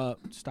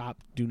 Stop!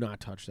 Do not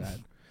touch that.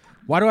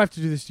 Why do I have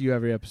to do this to you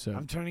every episode?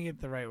 I'm turning it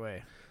the right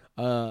way.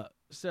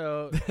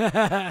 So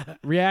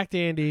React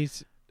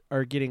Andes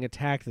are getting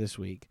attacked this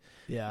week.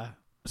 Yeah.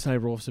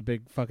 Sniperwolf's a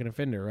big fucking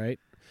offender, right?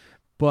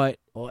 But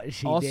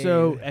She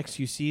also did.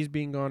 XQC is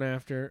being gone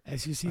after.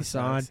 XQC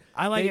Hassan. sucks.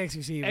 I like They-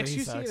 XQC. But he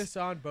XQC sucks. and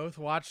Hassan both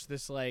watched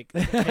this like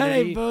They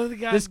Kennedy, both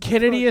got this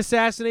Kennedy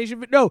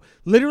assassination. No,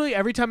 literally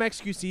every time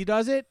XQC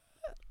does it,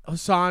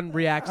 Hassan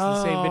reacts to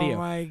the same video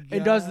my God.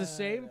 and does the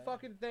same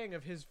fucking thing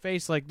of his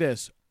face like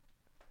this.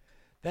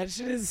 That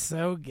shit is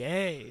so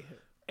gay.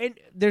 And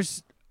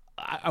there's,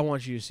 I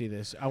want you to see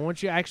this. I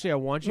want you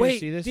to Wait,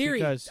 see this theory.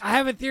 because I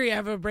have a theory. I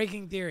have a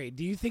breaking theory.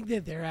 Do you think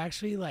that they're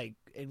actually like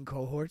in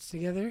cohorts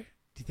together?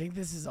 Do you think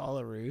this is all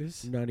a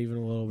ruse? not even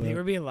a little You think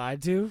we're bit. being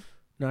lied to?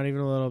 Not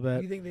even a little Do you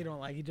bit. think they don't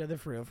like each other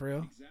for real? For real?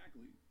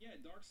 Exactly. Yeah,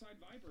 Darkside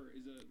Viper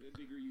is a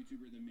bigger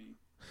YouTuber than me.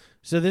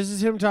 So this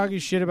is him talking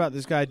shit about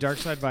this guy,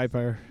 Darkside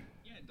Viper.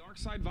 Yeah,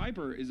 Darkside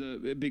Viper is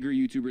a bigger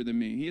YouTuber than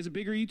me. He has a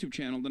bigger YouTube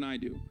channel than I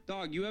do.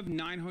 Dog, you have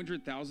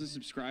 900,000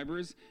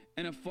 subscribers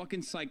and a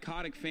fucking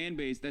psychotic fan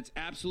base that's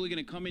absolutely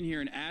gonna come in here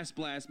and ass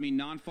blast me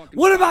non-fucking.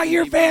 What about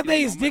your fan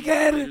base,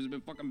 dickhead? Have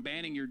been fucking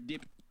banning your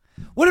dip.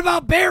 What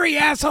about Barry,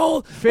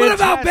 asshole? What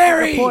about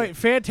Barry? Point.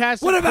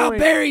 Fantastic. What about point.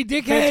 Barry,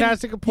 dickhead?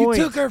 Fantastic point.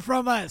 You took her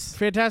from us.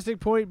 Fantastic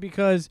point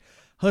because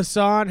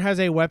Hassan has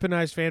a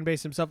weaponized fan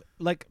base himself.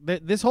 Like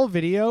this whole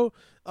video,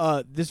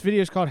 this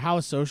video is called "How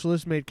a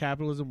Socialist Made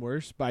Capitalism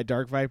Worse" by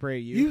Dark Viper AU.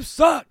 You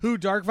suck. Who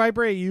Dark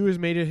Viper AU has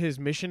made it his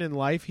mission in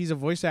life. He's a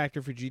voice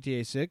actor for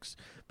GTA 6,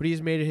 but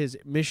he's made it his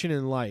mission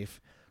in life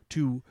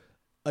to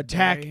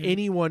attack Barry.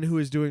 anyone who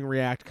is doing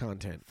React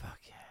content. Fuck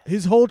yeah.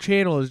 His whole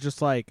channel is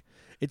just like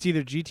it's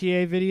either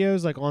GTA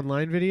videos, like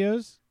online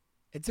videos,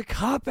 It's a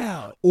cop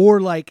out.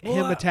 or like him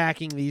Well,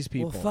 attacking these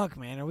people. Well, fuck,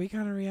 man. Are we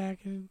kind of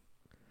reacting?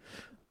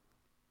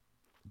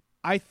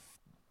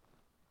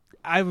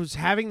 I was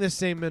having the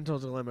same mental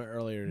dilemma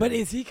earlier. But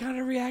today. is he kind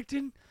of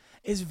reacting?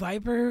 Is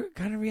Viper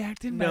kind of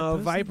reacting? by No,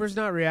 posting Viper's this?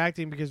 not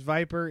reacting because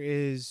Viper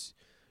is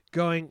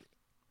going.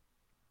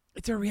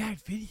 It's a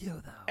React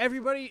video, though.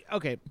 Everybody,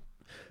 okay.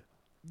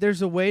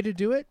 There's a way to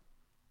do it.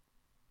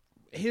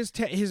 His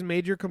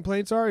major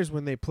complaints is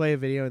when they play a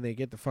video and they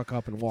get the fuck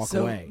up and walk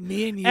So, away.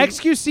 me and you.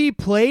 XQC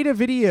played a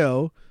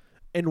video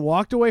and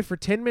walked away for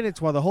 10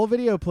 minutes while the whole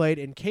video played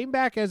and came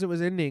back as it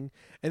was ending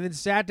and then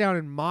sat down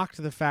and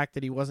mocked the fact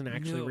that he wasn't knew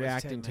actually it was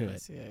reacting 10 to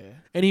minutes. it. Yeah, yeah.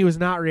 And he was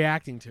not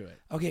reacting to it.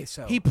 Okay,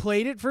 so He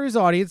played it for his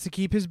audience to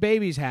keep his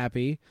babies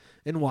happy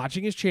and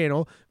watching his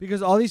channel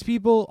because all these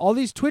people, all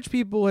these Twitch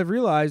people have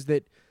realized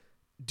that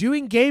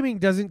doing gaming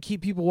doesn't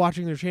keep people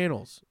watching their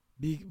channels.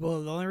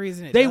 well, the only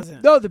reason it They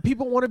doesn't, no, the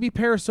people want to be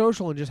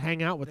parasocial and just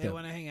hang out with they them.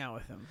 want to hang out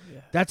with him.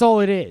 Yeah. That's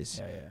all it is.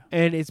 Yeah, yeah.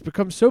 And it's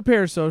become so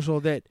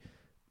parasocial that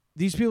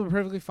these people are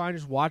perfectly fine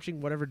just watching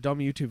whatever dumb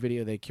YouTube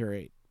video they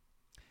curate.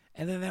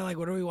 And then they're like,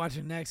 "What are we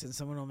watching next?" And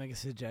someone will make a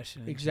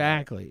suggestion. and shit.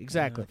 Exactly. And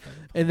then they'll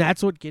And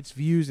that's what gets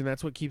views and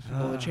that's what keeps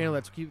people on the channel.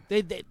 That's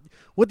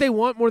what they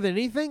want more than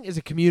anything is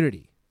a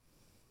community.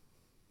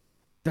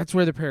 That's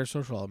where the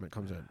parasocial element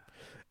comes in.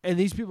 And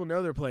these people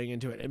know they're playing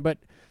into it. But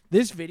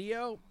this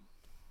video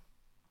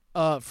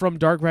from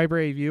Dark Viper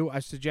AU, I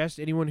suggest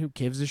anyone who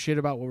gives a shit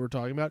about what we're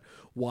talking about,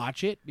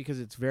 watch it because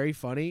it's very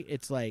funny.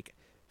 It's like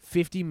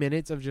 50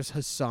 minutes of just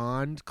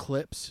Hassan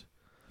clips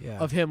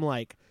of him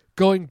like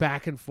going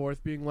back and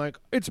forth being like,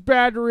 it's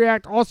bad to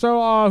react.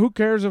 Also, who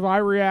cares if I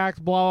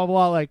react? Blah, blah,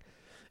 blah. Like,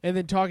 and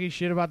then talking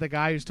shit about the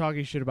guy who's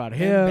talking shit about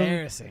him.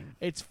 Embarrassing.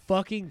 It's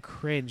fucking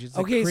cringe. It's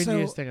the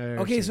cringiest thing I've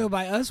ever seen. So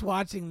by us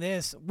watching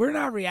this, we're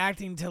not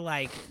reacting to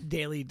like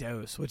Daily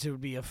Dose, which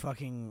would be a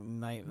fucking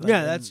nightmare.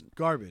 Yeah, that's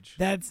garbage.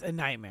 That's a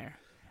nightmare.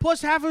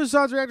 Plus, half of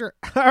Hassan's reactor.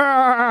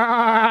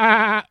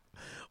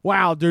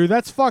 Wow, dude,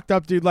 that's fucked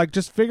up, dude. Like,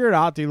 just figure it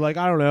out, dude. Like,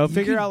 I don't know.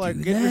 Figure out,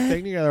 like, get your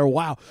thing together.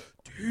 Wow.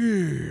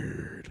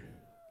 Dude.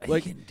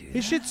 Like,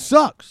 his shit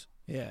sucks.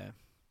 Yeah.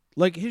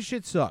 Like, his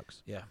shit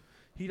sucks. Yeah.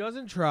 He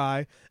doesn't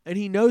try, and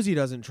he knows he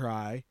doesn't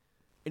try,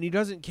 and he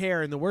doesn't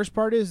care. And the worst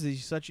part is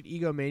he's such an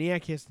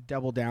egomaniac, he has to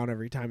double down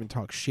every time and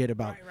talk shit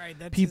about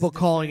people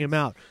calling him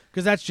out.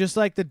 Because that's just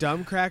like the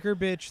dumb cracker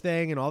bitch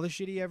thing and all the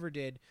shit he ever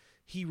did.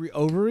 He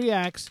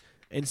overreacts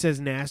and says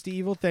nasty,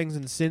 evil things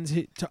and sends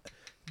it to...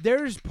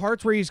 There's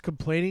parts where he's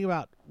complaining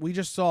about... We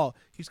just saw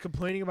he's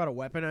complaining about a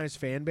weaponized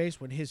fan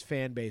base when his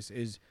fan base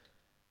is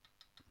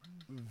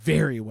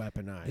very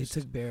weaponized. They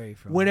took Barry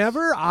from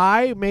Whenever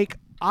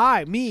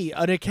me,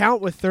 an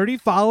account with 30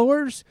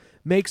 followers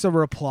makes a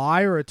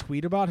reply or a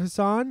tweet about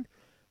Hassan,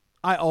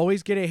 I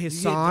always get a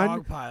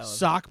Hassan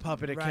sock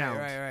puppet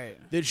account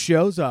that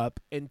shows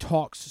up and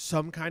talks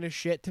some kind of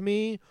shit to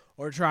me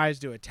or tries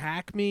to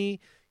attack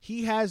me.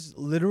 He has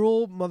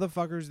literal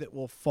motherfuckers that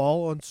will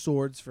fall on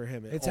swords for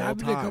him at It's all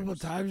happened times. a couple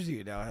times to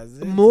you now,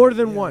 hasn't it? More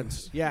than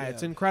once. Yeah,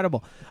 it's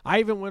incredible. I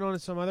even went on to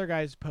some other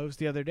guy's post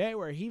the other day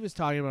where he was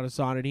talking about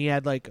Hassan, and he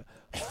had like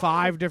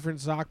 5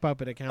 different sock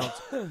puppet accounts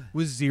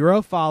with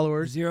 0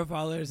 followers. 0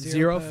 followers.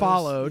 0 posts.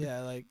 followed. Yeah,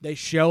 like they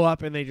show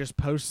up and they just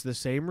post the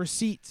same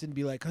receipts and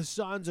be like,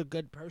 Hassan's a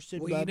good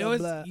person. Well, blah, you know, blah,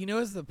 it's blah. you know,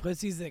 it's the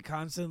pussies that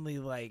constantly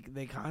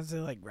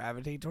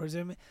gravitate towards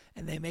him,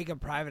 and they make a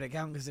private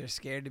account because they're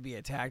scared to be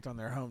attacked on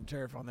their home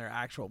turf on their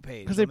actual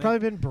page. Because they've probably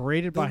been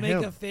berated by him. They'll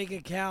make a fake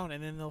account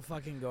and then they'll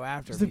fucking go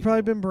after. They've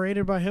probably been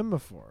berated by him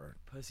before.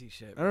 Pussy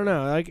shit. I don't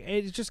know. Like,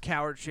 it's just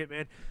coward shit,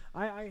 man.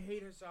 I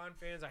hate Hassan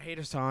fans. I hate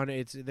Hassan.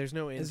 There's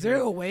no end. Is there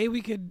a way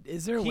we could?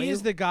 Is there a way? He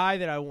is the guy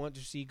that I want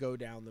to see go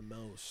down the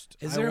most.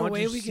 Is there a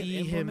way we could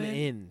see him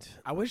end?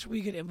 I wish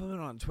we could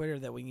implement on Twitter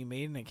that when you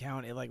made an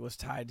account, it like was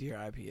tied to your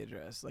IP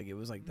address. Like it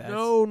was like that.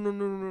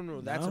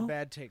 No. That's a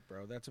bad take,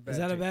 bro. That's a bad. Is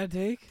that take. a bad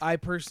take? I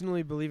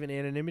personally believe in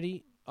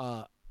anonymity.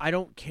 I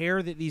don't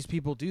care that these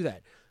people do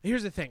that.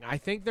 Here's the thing. I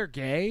think they're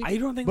gay. I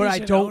don't think but they I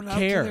should don't own up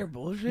care. to their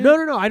bullshit?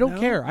 No. I don't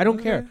care. I don't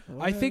Okay, care. I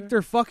whatever. think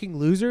they're fucking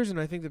losers, and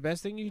I think the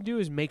best thing you can do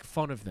is make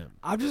fun of them.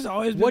 I've just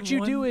always been what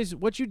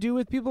you do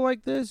with people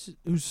like this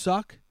who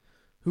suck,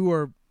 who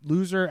are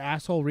loser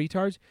asshole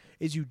retards,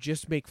 is you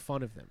just make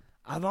fun of them.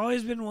 I've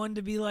always been one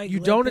to be like, You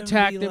let don't them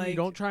attack be them. like, You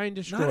don't try and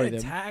destroy not them.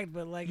 attack,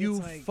 but like You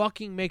it's like,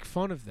 fucking make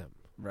fun of them.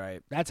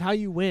 Right. That's how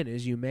you win.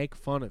 Is you make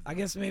fun of them. I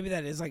guess maybe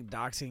that is like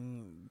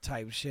doxing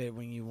type shit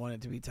when you want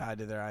it to be tied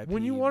to their IP.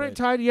 When you want it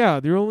tied, yeah,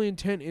 their only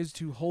intent is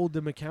to hold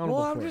them accountable.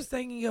 Well, I'm for just it.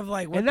 thinking of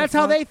like, what And the that's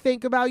how fuck? they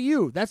think about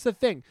you. That's the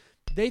thing.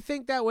 They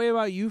think that way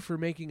about you for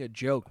making a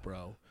joke,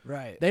 bro.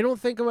 Right. They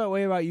don't think that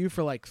way about you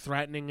for like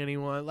threatening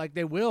anyone. Like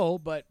they will,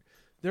 but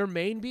their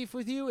main beef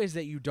with you is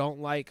that you don't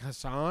like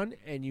Hassan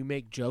and you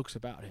make jokes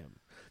about him.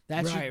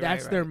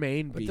 That's their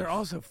main beef. But they're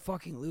also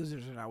fucking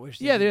losers, and I wish.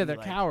 They're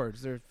like,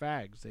 cowards. They're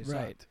fags. They suck.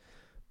 Right.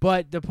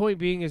 But the point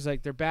being is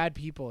like they're bad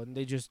people, and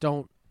they just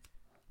don't.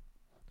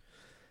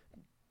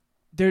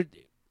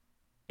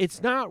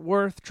 It's not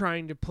worth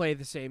trying to play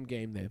the same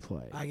game they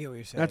play. I get what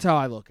you're saying. That's how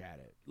I look at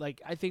it.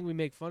 Like, I think we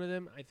make fun of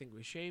them. I think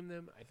we shame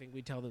them. I think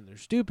we tell them they're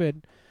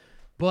stupid.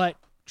 But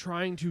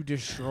trying to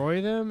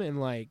destroy them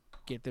and, like,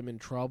 get them in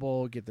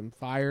trouble, get them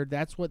fired,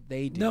 that's what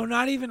they do. No,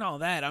 not even all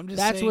that. I'm just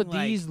That's saying, what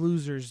like, these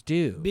losers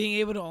do. Being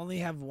able to only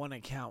have one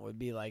account would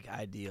be, like,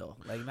 ideal.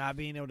 Like, not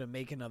being able to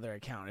make another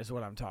account is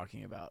what I'm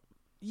talking about.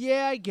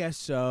 Yeah, I guess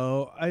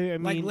so. I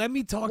mean, like, let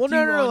me talk well, to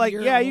you no, on like,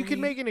 your yeah, you only-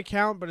 can make an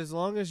account, but as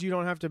long as you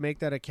don't have to make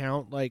that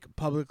account, like,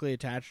 publicly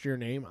attached to your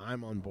name,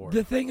 I'm on board.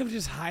 The thing of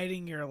just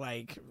hiding your,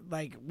 like,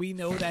 we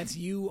know that's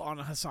you on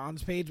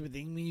Hassan's page, but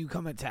then when you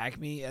come attack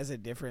me as a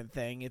different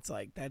thing, it's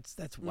like,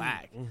 that's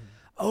whack. Mm-hmm.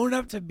 Own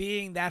up to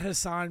being that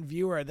Hassan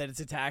viewer that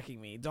it's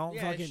attacking me. Don't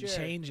fucking sure.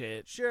 change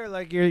it. Sure,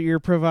 like, your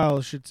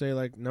profile should say,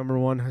 like,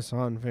 #1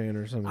 Hassan fan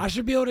or something. I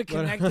should be able to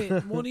connect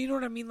it. Well, you know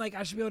what I mean? Like,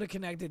 I should be able to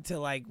connect it to,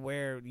 like,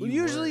 where you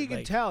usually were, you can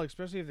like, tell,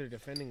 especially if they're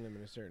defending them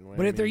in a certain way.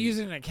 But I if they're mean,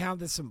 using an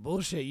account that's some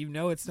bullshit, you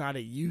know it's not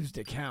a used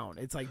account.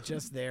 It's, like,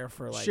 just there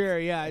for, like, sure,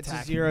 yeah, it's a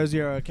attacking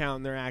 0-0 account,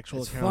 and their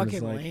actual It's account fucking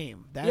is, like,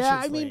 lame. That yeah,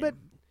 shit's I mean, lame. but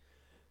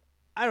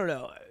I don't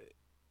know.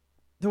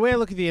 The way I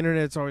look at the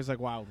internet, it's always like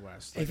Wild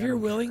West. Like, if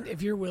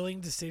you're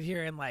willing to sit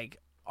here and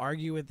like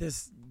argue with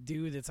this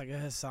dude that's like a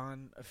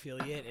Hassan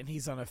affiliate and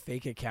he's on a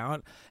fake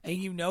account and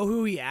you know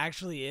who he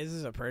actually is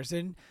as a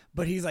person,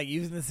 but he's like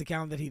using this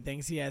account that he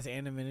thinks he has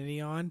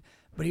anonymity on,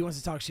 but he wants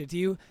to talk shit to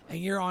you, and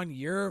you're on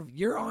your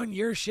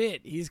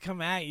shit. He's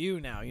come at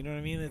you now. You know what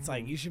I mean? It's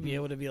like you should be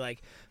able to be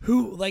like,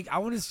 I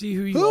want to see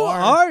who you are.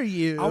 Who are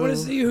you? I want to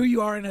see who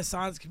you are in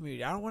Hassan's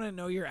community. I don't want to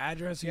know your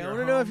address. Or Yeah, your I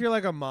want to know if you're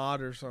like a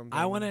mod or something.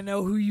 I want to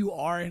know who you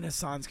are in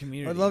Hassan's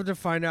community. I'd love to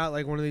find out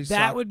like one of these.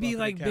 That sock would be puppet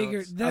like bigger.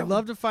 accounts. I'd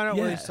love to find out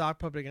one of yeah. these sock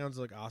puppet accounts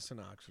like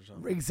Ostenox or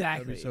something.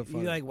 Exactly. That'd be so You'd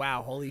funny. be like,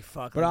 wow, holy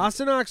fuck. But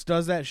Ostenox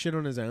does that shit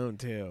on his own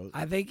too.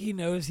 I think he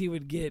knows he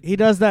would get. He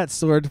does that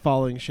sword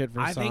following shit for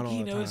I Hassan think all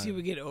he the knows time. he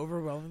would get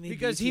overwhelmingly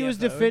because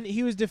BTFO'd.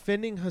 he was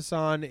defending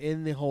Hassan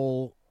in the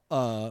whole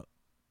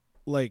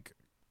like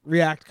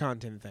React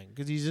content thing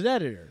because he's an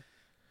editor,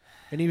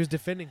 and he was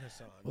defending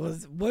Hassan.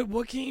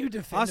 What can you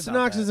defend?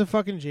 Ostenox is a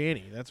fucking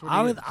Janny. That's what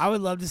I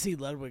would love to see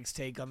Ludwig's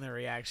take on the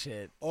React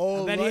shit.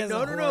 Oh, I bet he has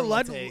a horrible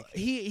Ludwig. take.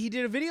 He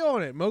did a video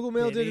on it. Mogul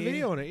Mail did a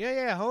video on it.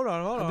 Yeah. Hold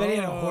on. I bet he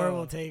had a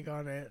horrible take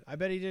on it. I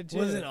bet he did too.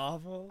 Was it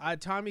awful?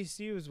 Tommy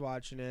C was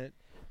watching it.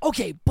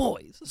 Okay,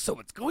 boys. So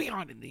what's going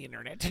on in the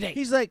internet today?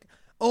 He's like,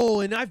 oh,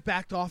 and I've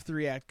backed off the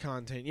React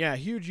content. Yeah,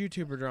 huge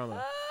YouTuber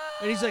drama.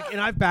 And he's like, and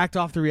I've backed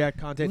off the React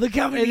content. Look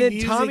how many And then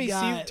views Tommy it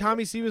got.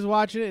 Tommy C was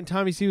watching it, and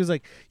Tommy C was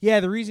like,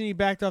 yeah, the reason he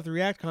backed off the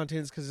React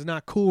content is because it's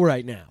not cool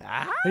right now.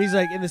 And he's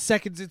like, in the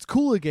seconds it's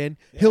cool again,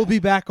 he'll be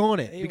back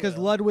on it. He Because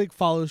will. Ludwig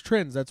follows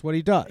trends. That's what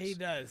he does. He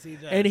does.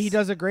 And he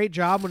does a great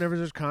job whenever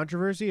there's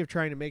controversy of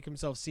trying to make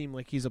himself seem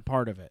like he's a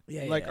part of it.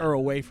 Yeah, like yeah. or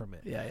away from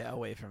it. Yeah,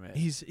 away from it.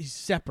 He's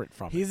separate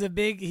from it. He's a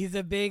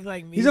big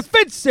like. He's a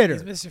fence sitter.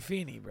 He's Mr.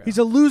 Feeney, bro. He's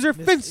a loser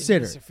Mis- fence he's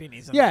sitter. Mr.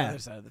 Feeney's on Yeah. the other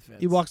side of the fence.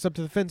 He walks up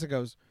to the fence and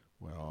goes,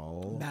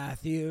 well,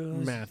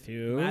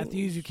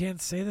 Matthews, you can't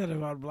say that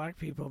about black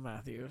people,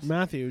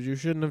 Matthews. You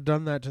shouldn't have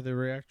done that to the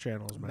React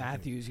channels,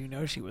 Matthews, you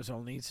know she was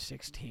only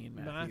 16,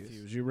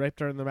 Matthews. You raped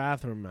her in the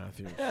bathroom,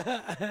 Matthews.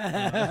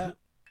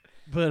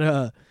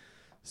 But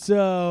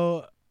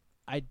so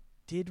I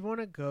did want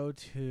to go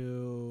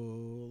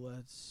to,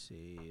 let's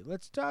see,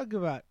 let's talk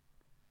about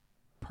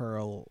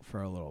Pearl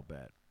for a little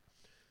bit.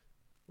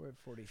 We're at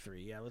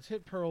 43. Yeah, let's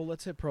hit Pearl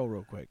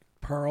real quick.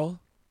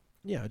 Pearl?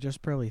 Yeah,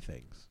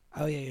 Justpearlythingz.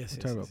 Oh yeah, yes.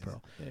 Talk about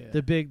Pearl. Yeah.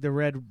 The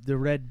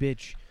red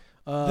bitch.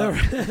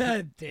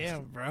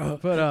 Damn, bro.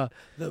 But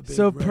The big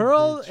so red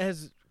Pearl bitch.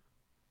 has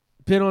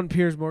been on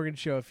Piers Morgan's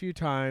show a few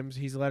times.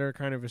 He's let her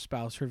kind of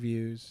espouse her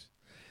views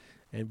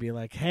and be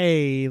like,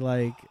 "Hey,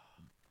 like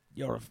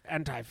you're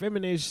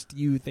anti-feminist.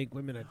 You think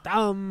women are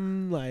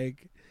dumb,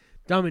 like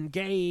dumb and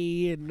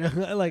gay, and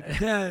like."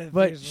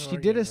 But Piers she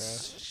Morgan, did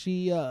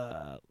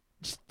a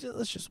bro.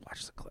 let's just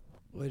watch the clip.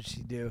 What did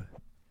she do?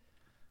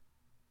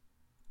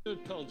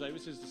 Pearl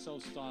Davis is the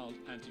self-styled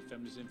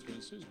anti-feminist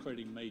influencer who's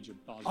creating major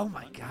buzz. Oh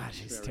my God,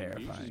 she's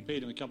terrifying. She's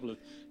appeared in a couple of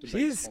debates.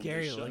 She's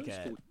scary to look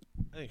at.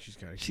 I think she's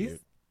kind of She's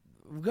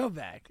cute. go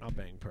back. I'll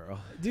bang Pearl.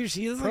 Dude,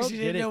 she looks Pearl like she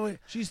didn't know what.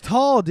 She's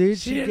tall, dude.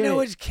 She didn't know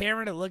which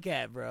camera to look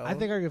at, bro. I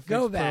think I could fix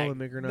go Pearl back. and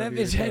make her not that be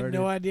bitch had retarded.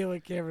 no idea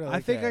what camera to look at.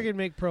 I think I can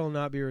make Pearl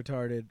not be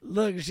retarded.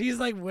 Look, she's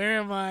like, where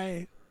am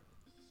I?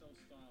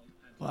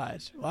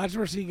 Watch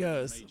where she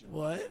goes.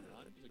 What?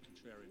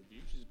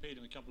 She's appeared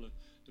in a couple of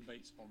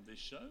debates on this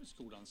show. It's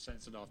called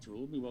Uncensored After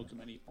All. We welcome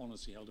any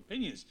honestly held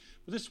opinions.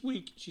 But this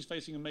week, she's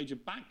facing a major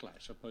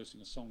backlash for posting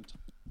a song.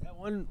 That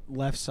one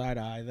left side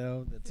eye,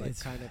 though, that's like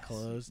kind of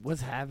closed.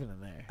 What's happening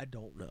there? I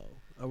don't know.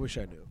 I wish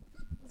I knew.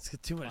 It's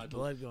got too much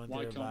blood going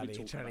Why through her can't we body.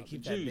 talk Trying to about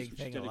keep the that Jews, big which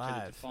thing is dedicated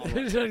alive. to far-right?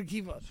 Trying to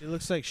keep. She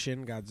looks like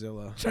Shin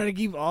Godzilla. Trying to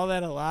keep all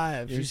that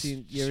alive. You ever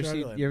seen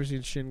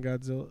Shin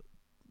Godzilla?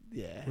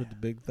 Yeah. With the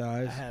big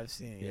thighs? I have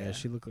seen it. Yeah,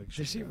 she looked like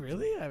Shin Does she Godzilla.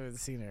 really? I haven't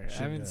seen her. I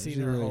haven't seen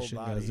She's her really whole Shin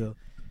body. Godzilla.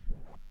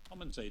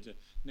 Commentator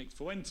Nick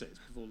Fuentes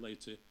before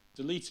later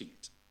deleting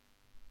it.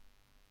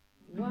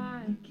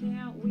 Why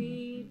can't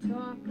we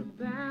talk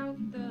about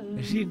the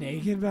Is she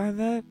naked behind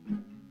that?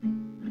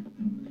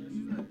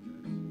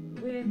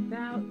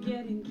 without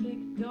getting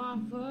kicked off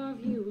of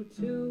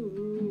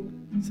YouTube?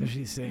 So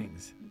she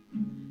sings.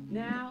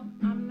 Now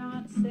I'm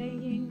not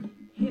saying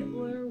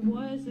Hitler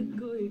was a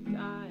good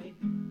guy,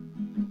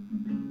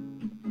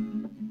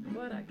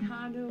 but I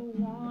kinda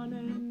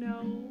wanna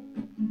know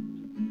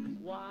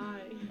why.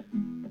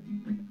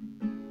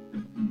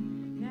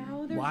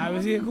 Now they're Why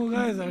was he a cool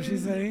guy? Is that what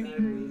she's saying?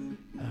 theories.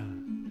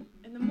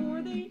 And the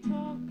more they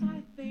talk,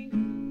 I think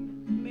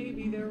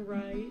maybe they're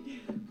right.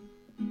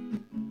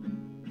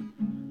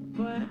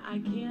 But I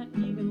can't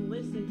even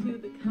listen to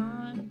the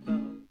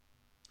convo.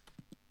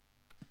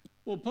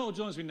 Well, Pearl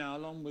joins me now,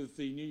 along with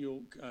the New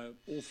York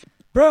author.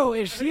 Bro,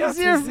 is she You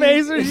see her autistic?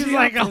 face where Is she's she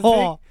like, autistic?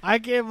 oh, I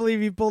can't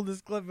believe he pulled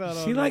this clip out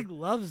on She me. like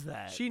loves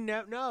that. She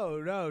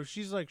no,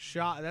 she's like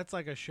shocked. That's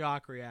like a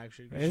shock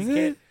reaction. Is she it?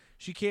 Can't,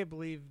 she can't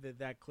believe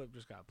that clip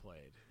just got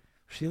played.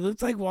 She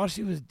looked like while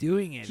she was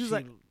doing it. She's she,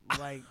 like,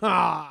 like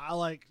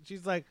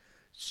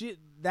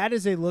that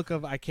is a look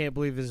of I can't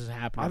believe this is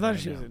happening. I thought right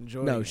she was now.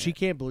 enjoying No, it. she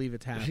can't believe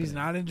it's happening. She's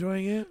not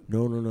enjoying it?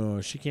 No,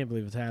 she can't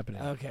believe it's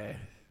happening. Okay.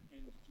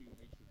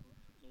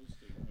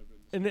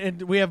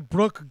 And we have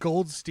Brooke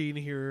Goldstein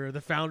here,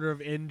 the founder of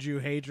End Jew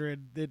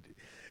Hatred. That,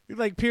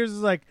 like Piers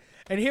is like,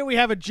 and here we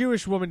have a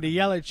Jewish woman to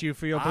yell at you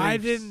for your beliefs. I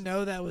didn't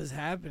know that was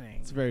happening.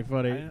 It's very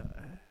funny.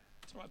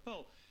 That's right,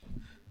 Pearl.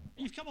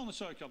 You've come on the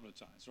show a couple of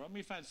times, right?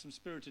 We've had some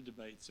spirited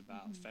debates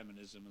about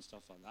feminism and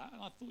stuff like that,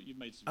 and I thought you've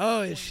made some.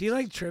 Oh, is she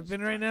like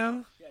tripping right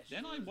now?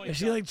 Is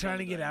she like trying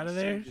to get out of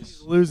there?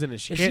 She's losing it.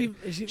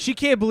 She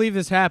can't believe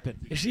this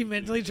happened. Is she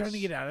mentally trying to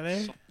get out of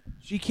there?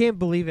 She can't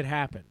believe it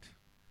happened.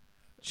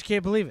 She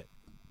can't believe it.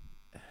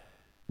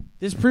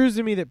 This proves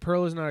to me that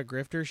Pearl is not a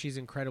grifter. She's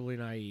incredibly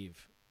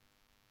naive.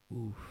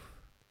 Oof.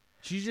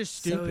 She's just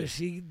stupid.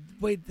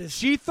 So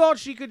she thought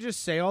she could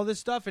just say all this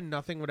stuff and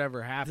nothing would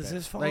ever happen. Does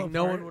this fall like apart?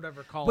 no one would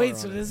ever call her. Wait,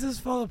 so on does it. this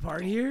fall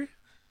apart here?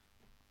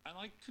 And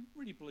I couldn't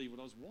really believe what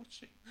I was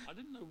watching. I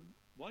didn't know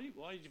why did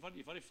you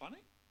find it funny?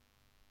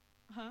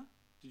 Huh?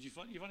 Did you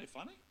find it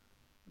funny?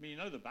 I mean, you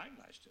know the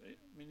backlash to it.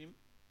 I mean,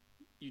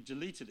 you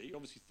deleted it. You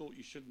obviously thought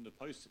you shouldn't have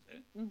posted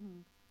it. Mm-hmm.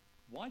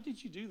 Why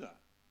did you do that?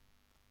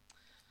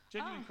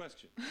 Genuine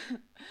question.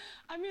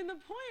 I mean, the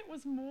point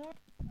was more.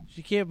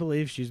 She can't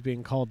believe she's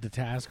being called to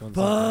task on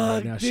Fuck, something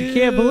right now. dude. She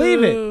can't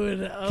believe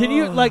it. Oh. Can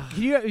you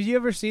have you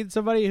ever seen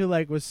somebody who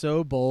like was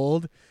so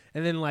bold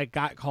and then like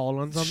got called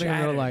on something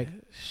and they're like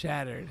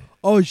shattered.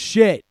 Oh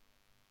shit.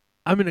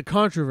 I'm in a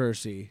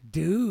controversy.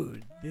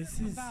 Dude, this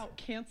is about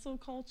cancel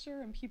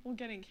culture and people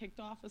getting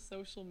kicked off of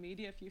social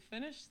media if you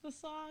finish the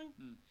song.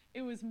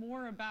 It was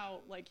more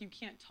about like you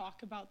can't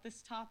talk about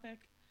this topic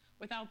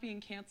without being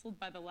canceled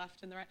by the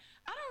left and the right.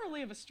 I don't really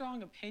have a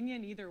strong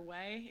opinion either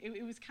way.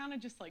 It was kind of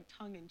just like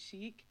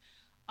tongue-in-cheek.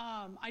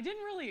 I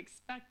didn't really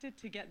expect it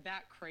to get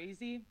that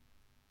crazy.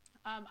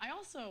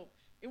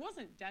 It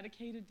wasn't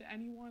dedicated to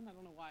anyone. I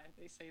don't know why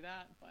they say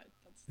that, but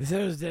that's... They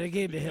said it was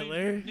dedicated to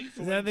Hitler?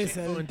 Is that what they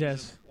said?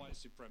 He's a white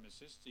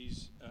supremacist.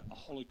 He's a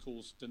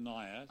Holocaust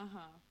denier.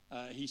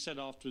 He said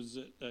afterwards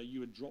that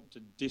you had dropped a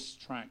diss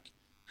track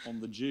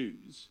on the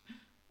Jews,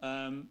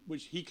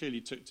 which he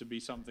clearly took to be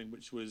something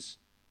which was,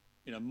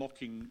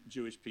 mocking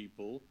Jewish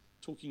people,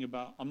 talking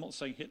about, I'm not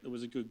saying Hitler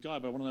was a good guy,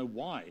 but I want to know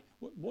why.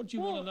 What do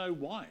you want to know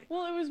why?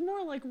 Well, it was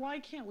more like, why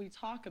can't we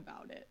talk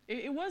about it?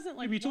 It wasn't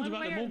like you talked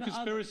about the more the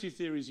conspiracy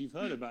theories you've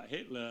heard about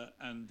Hitler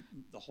and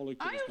the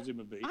Holocaust,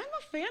 presumably. I'm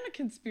a fan of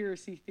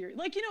conspiracy theory.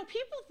 Like,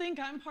 people think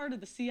I'm part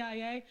of the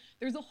CIA.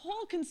 There's a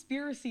whole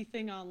conspiracy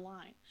thing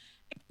online.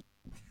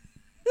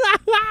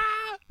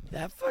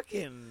 That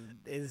fucking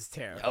is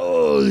terrible.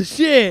 Oh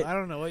shit! I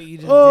don't know what you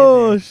just did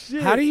Oh there.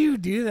 shit! How do you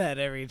do that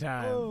every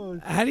time? Oh,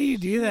 How do you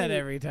do that shit.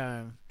 every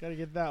time? Gotta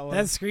get that one.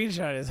 That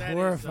screenshot is That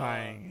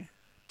horrifying.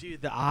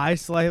 Dude, the eye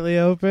slightly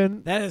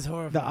open. That is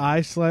horrifying. The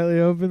eye slightly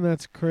open.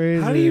 That's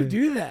crazy. How do you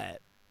do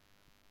that?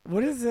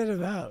 What is that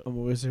about? I'm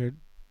a wizard.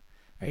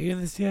 Are you in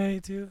the CIA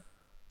too?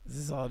 Is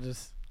this all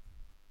just...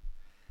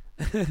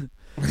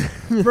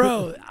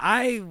 Bro,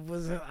 I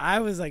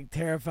was like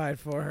terrified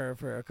for her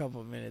for a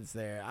couple of minutes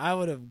there. I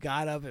would have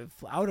got up and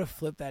I would have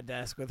flipped that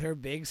desk with her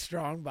big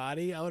strong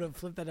body. I would have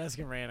flipped that desk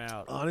and ran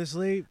out.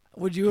 Honestly,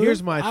 would you?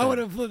 Here's my thing. I would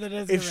have flipped the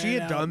desk. If and she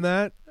ran had out. done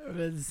that,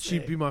 It's she'd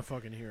sick. be my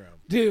fucking hero,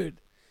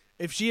 dude.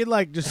 If she had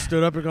like just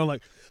stood up and gone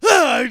like,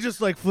 I just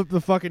like flipped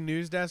the fucking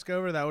news desk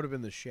over, that would have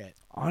been the shit.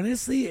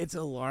 Honestly, it's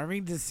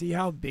alarming to see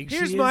how big she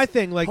is. Here's my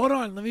thing, like, hold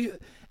on, it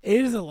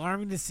is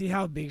alarming to see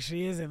how big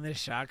she is in this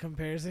shot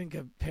comparison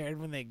compared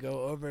when they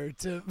go over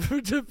to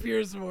to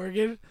Piers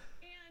Morgan. And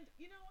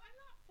I'm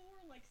not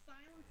for like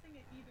silencing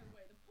it either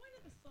way. The point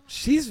of the song.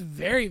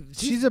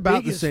 She's about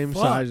big the as same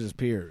fuck. size as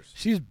Piers.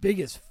 She's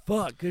big as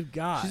fuck. Good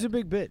God. She's a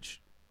big bitch.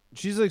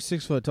 She's like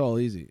 6 foot tall,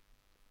 easy.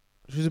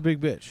 She's a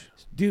big bitch.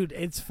 Dude,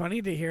 it's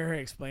funny to hear her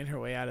explain her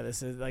way out of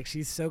this. It's like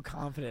she's so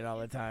confident all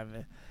the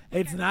time.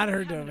 It's not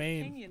her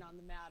domain. Opinion on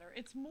the matter.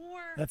 It's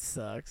more. That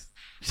sucks.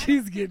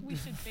 She's good. We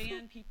should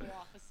ban people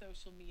off of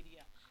social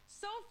media.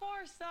 So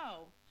far,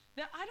 so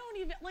that I don't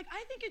even like.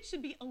 I think it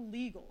should be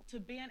illegal to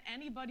ban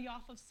anybody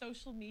off of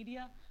social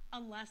media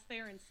unless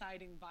they're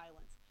inciting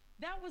violence.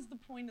 That was the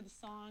point of the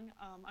song.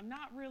 I'm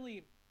not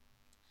really.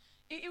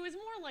 It was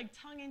more like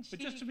tongue-in-cheek. But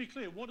just to be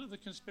clear, what are the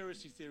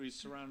conspiracy theories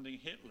surrounding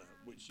Hitler,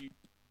 which you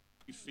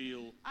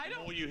feel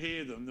the more you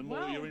hear them, the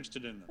more you're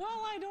interested in them? Well,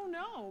 I don't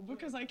know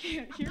because I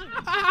can't hear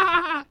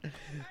them.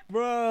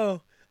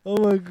 Bro, oh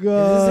my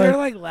god. Is her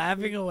like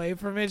laughing away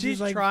from it? She's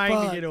like, trying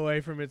fuck. to get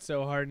away from it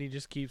so hard, and he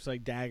just keeps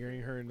like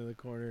daggering her into the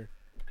corner.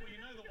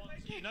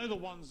 You know the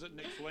ones that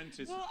Nick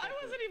Fuentes. Well, I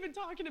wasn't even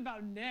talking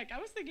about Nick. I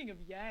was thinking of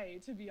Ye,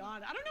 to be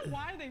honest. I don't know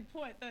why they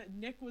put that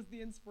Nick was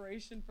the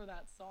inspiration for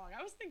that song.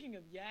 I was thinking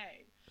of Ye.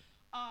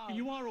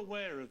 You are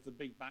aware of the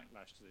big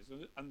backlash to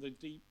this and the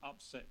deep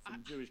upset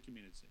from the Jewish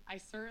community. I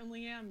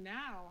certainly am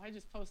now. I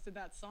just posted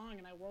that song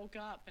and I woke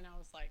up and I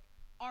was like,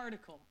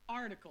 article.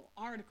 I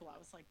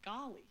was like,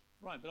 golly.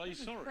 Right, but are you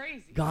sorry?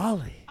 Crazy.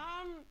 Golly.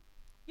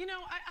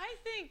 I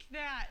think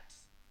that,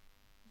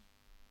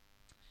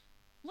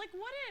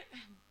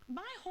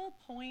 my whole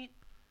point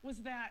was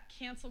that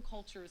cancel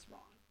culture is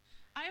wrong.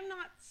 I am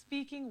not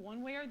speaking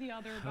one way or the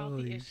other about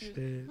the issues.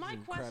 Shit. My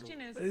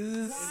question is, This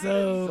is why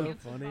so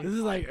funny. This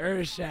is like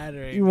earth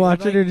shattering. You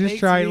watching her just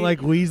try and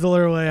like weasel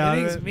her way out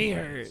of makes it? me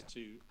hurt.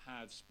 To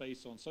have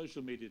space on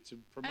social media to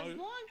promote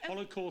long as-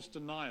 Holocaust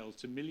denial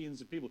to millions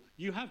of people.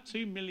 You have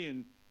 2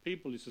 million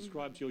people who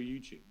subscribe to your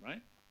YouTube,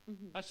 right?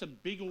 That's a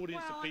big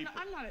audience of people.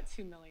 I'm not at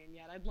 2 million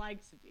yet. I'd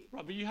like to be.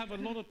 Right, but you have a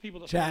lot of people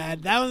that.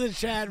 Chad, that was a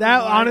Chad. That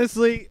remark.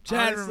 honestly,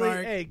 Chad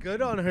remark. hey,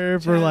 good on her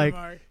for Chad like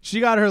remark. she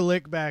got her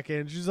lick back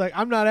in. She's like,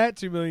 I'm not at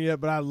 2 million yet,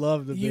 but I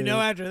love the. You know,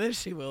 after this,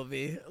 she will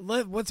be.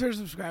 What's her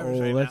subscribers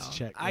right let's now?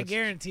 check. I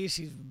guarantee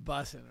she's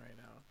bussing right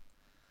now.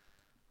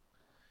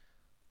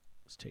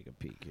 Let's take a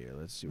peek here.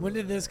 Let's see. When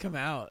did this come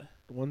out?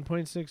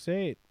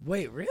 1.68.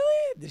 Wait, really?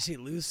 Did she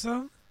lose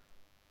some?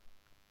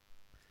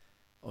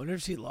 I wonder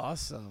if she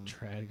lost some.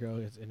 Trad girl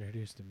gets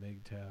introduced to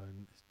MGTOW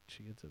and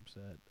she gets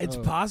upset. It's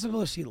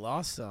possible she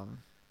lost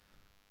some.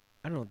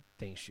 I don't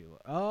think she.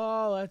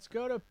 Oh, let's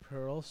go to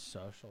Pearl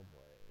Social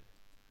Blade.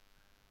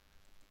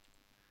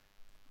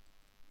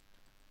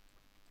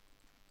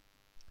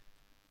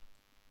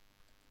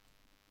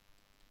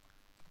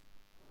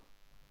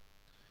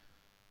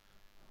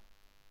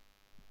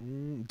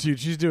 Dude,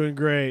 she's doing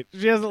great.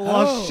 She hasn't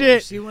lost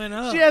shit. She went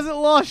up. She hasn't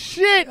lost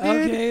shit, dude.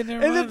 Okay,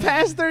 never In the mind.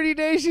 past 30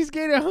 days, she's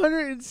gained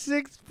 106%.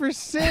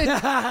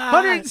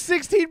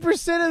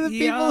 116% of the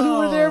people who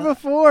were there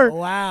before.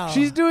 Wow.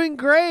 She's doing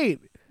great.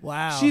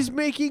 Wow. She's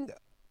making.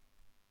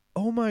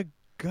 Oh my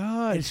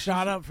God. It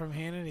shot up from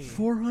Hannity.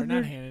 400. Or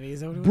not Hannity. Is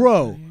that what it was?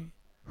 Bro,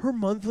 her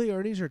monthly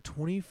earnings are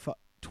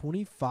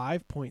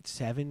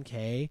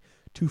 25.7K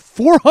to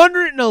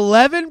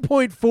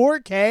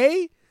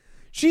 411.4K.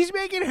 She's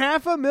making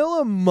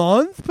 $500,000 a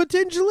month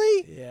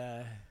potentially.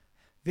 Yeah.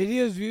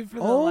 Videos viewed for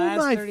the Oh last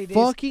my 30 days.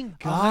 fucking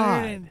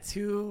God.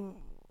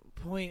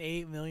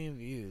 102.8 million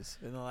views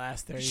in the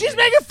last 30 She's days.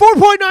 making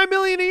 $4.9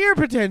 million a year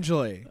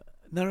potentially.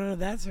 No,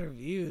 that's her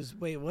views.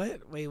 Wait, what?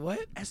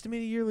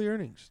 Estimated yearly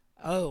earnings.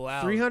 Oh,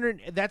 wow.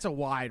 300. That's a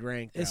wide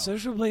rank. Is though.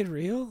 Social Blade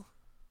real?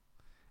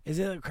 Is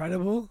it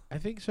credible? I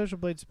think Social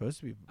Blade's supposed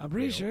to be. I'm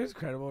pretty real. sure it's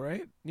credible,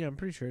 right? Yeah, I'm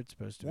pretty sure it's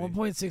supposed to be.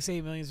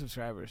 1.68 million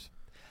subscribers.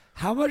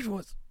 How much?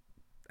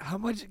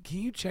 Can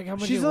you check how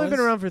much She's it only was? been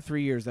around for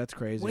 3 years. That's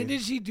crazy. When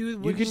did she do? You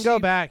when can did go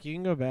she- back. You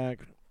can go back.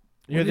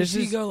 When did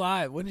she go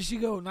live? When did she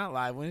go? Not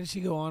live. When did she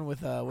go on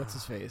with what's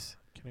his face?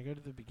 Can I go to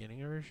the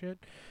beginning of her shit?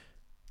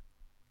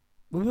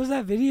 When was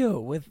that video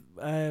with?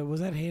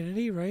 Was that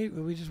Hannity? Right?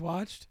 That we just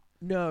watched.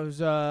 No,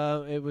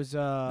 it was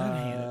Not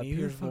Hannity. Who the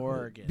Piers fuck was-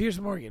 Morgan. Piers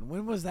Morgan.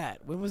 When was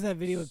that? When was that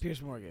video with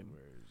Piers Morgan?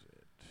 Where is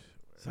it?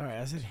 Sorry,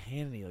 I said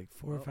Hannity like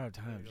 4 or 5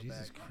 times.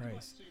 Jesus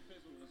Christ.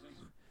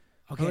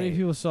 How many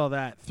people saw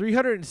that?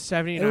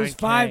 379. It was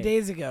 5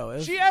 days ago.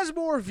 She has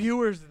more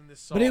viewers than this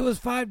song. But it was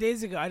 5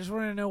 days ago. I just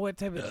want to know what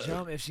type of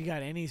jump, if she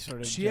got any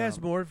sort of She jump.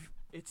 has more.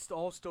 It's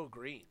all still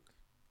green.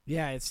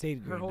 Yeah, it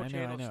stayed green. Her whole I know.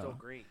 channel's still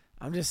green.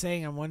 I'm just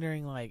saying, I'm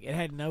wondering, like, it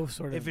had no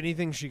sort of... If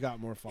anything, she got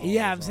more followers.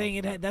 Yeah, I'm saying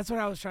it had... That's what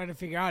I was trying to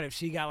figure out. If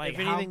she got, like, if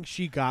anything,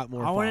 she got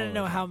more I followers. wanted to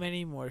know how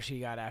many more she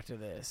got after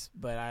this.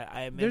 But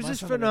it There's must this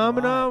have been a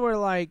phenomenon lot. where,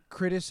 like,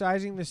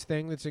 criticizing this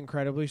thing that's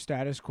incredibly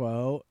status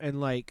quo and,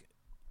 like,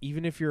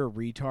 even if you're a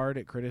retard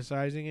at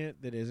criticizing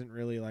it that isn't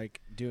really,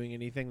 like, doing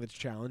anything that's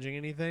challenging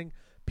anything,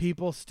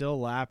 people still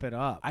lap it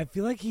up. I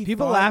feel like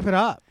People lap it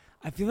up.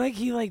 I feel like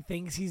he like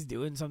thinks he's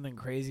doing something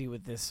crazy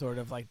with this sort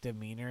of like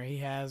demeanor he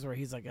has, where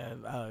he's like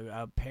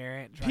a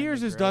parent.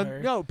 Piers has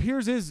done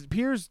Piers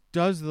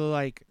does the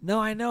like.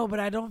 No, I know, but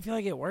I don't feel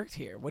like it worked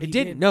here. What It he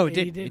didn't. did- No, it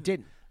he didn't. It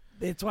didn't.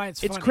 It's why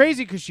it's It's funny.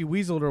 crazy because she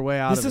weaseled her way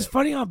out This of is it.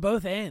 funny on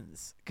both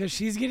ends because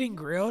she's getting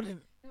grilled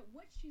and That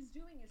what she's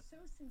doing is so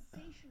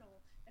sensational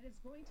that it's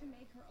going to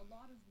make her a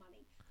lot of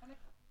money.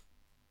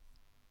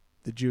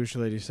 The Jewish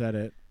lady said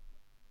it.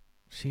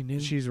 She knew.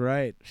 She's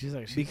right. She's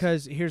like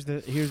because here's the.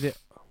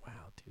 Oh, wow,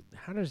 dude,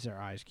 how does her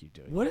eyes keep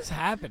doing? What is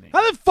happening?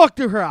 How the fuck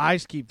do her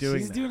eyes keep doing?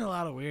 She's that? doing a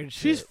lot of weird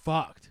shit. She's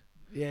fucked.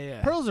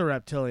 Yeah. Pearl's a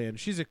reptilian.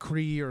 She's a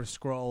Kree or a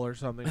Skrull or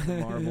something from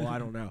Marvel. I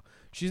don't know.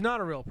 She's not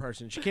a real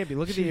person. She can't be.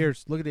 Look at the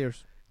ears. Look at the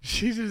ears.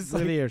 She just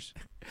look at like- the ears.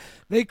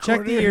 They check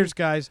corner the her- ears,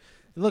 guys.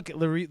 Look,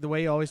 the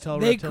way you always tell a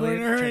They reptilian.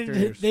 corner her Check their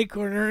and ears. they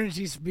corner her and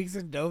she speaks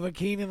in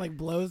Dovahkiin and like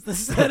blows the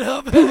set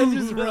up and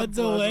just runs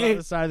Blows away. on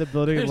the side of the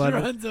building in Just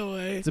London. runs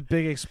away. It's a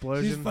big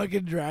explosion. She's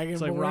fucking Dragonborn.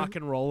 It's like Rock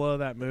and Rolla,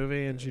 that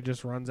movie, and she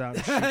just runs out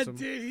and shoots him.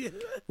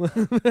 Dude,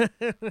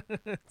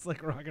 It's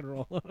like Rock and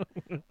Rolla.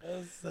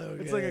 That's so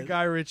It's like a good.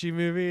 Guy Ritchie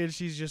movie, and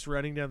she's just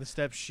running down the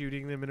steps,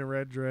 shooting them in a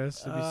red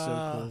dress. It'd be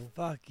so cool.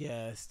 Fuck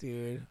yes,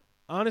 dude.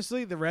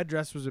 Honestly, the red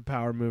dress was a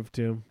power move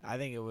too. I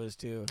think it was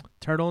too.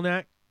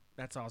 Turtleneck,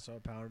 that's also a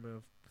power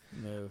move.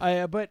 Move.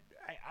 But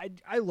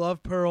I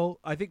love Pearl.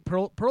 I think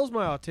Pearl's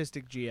my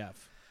autistic GF.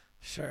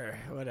 Sure,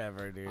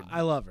 whatever, dude.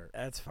 I love her.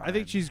 That's fine. I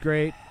think she's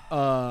great.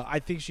 I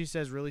think she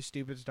says really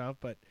stupid stuff,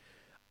 but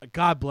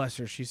God bless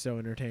her, she's so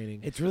entertaining.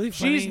 It's really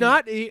funny. She's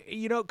not.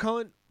 You know,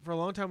 Colin. For a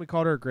long time, we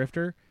called her a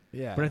grifter.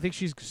 Yeah. But I think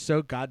she's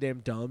so goddamn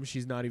dumb,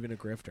 she's not even a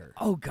grifter.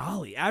 Oh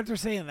golly! After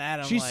saying that,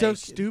 I'm she's like, so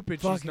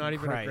stupid, she's fucking not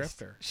even Christ.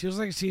 a grifter. She was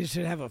like she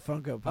should have a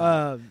Funko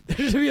Pop.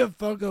 There should be a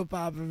Funko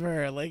Pop of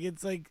her. Like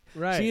it's like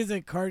she is a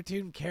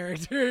cartoon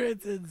character.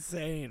 It's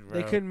insane, bro.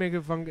 They couldn't make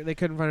a Funko. They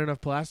couldn't find enough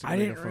plastic. I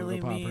to didn't make a Funko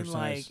really Pop mean her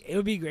like size. it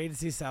would be great to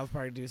see South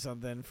Park do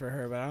something for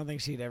her, but I don't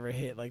think she'd ever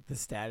hit like the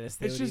status.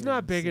 It's just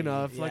not big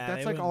enough. Like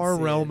that's like our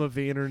realm of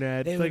the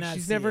internet. They Like would not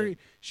she's see never. it.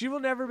 She will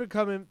never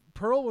become.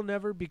 Pearl will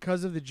never,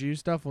 because of the Jew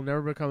stuff, will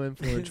never become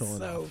influential It's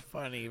enough. so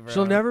funny, bro.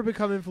 She'll never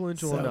become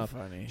influential So enough.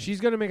 funny. She's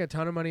gonna make a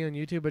ton of money on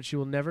YouTube, but she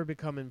will never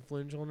become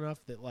influential enough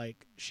that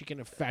like she can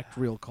affect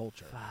real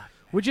culture.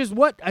 Which is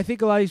what I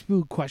think a lot of these people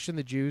who question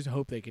the Jews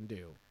hope they can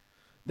do.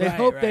 They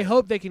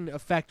hope they can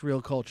affect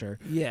real culture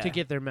to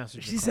get their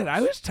message. She said,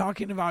 "I was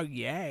talking about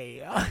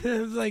yay."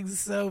 It was like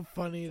so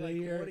funny to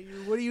hear.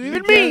 What do you You even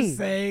just mean?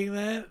 saying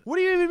that? What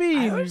do you even mean?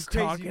 I you was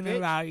crazy talking bitch?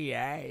 about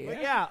yay.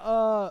 But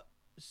yeah.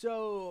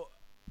 So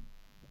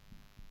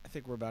I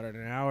think we're about at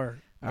an hour.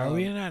 Are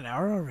we in an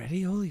hour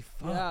already? Holy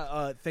fuck!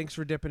 Yeah. Thanks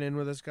for dipping in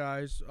with us,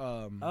 guys.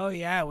 Oh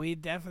yeah, we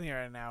definitely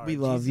are an hour. We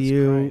love Jesus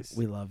you. Christ.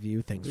 We love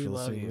you. Thanks We for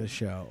love listening you. to the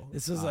show.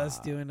 This was us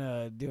doing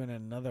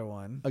another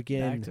one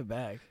Again, back to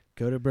back.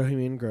 Go to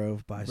Bohemian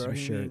Grove, buy some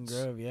Bohemian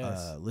shirts. Grove,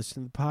 yes.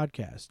 Listen to the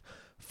podcast.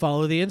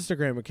 Follow the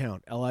Instagram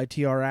account,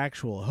 LITR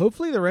Actual.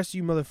 Hopefully the rest of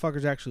you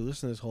motherfuckers actually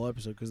listen to this whole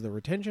episode because the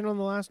retention on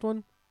the last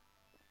one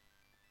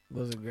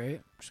Was it great?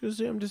 I'm just going to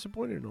say I'm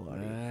disappointed in a lot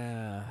of you.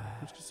 Ah.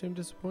 I'm just going to say I'm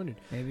disappointed.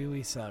 Maybe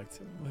we sucked.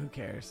 Who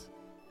cares?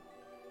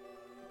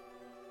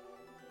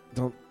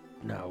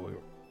 No.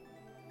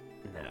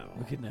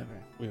 We could never.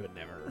 We would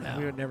never. No.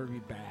 We would never be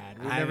bad.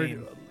 We would I never mean-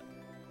 do.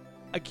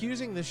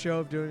 Accusing the show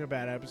of doing a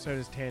bad episode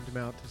is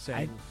tantamount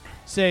to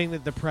saying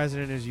that the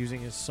president is using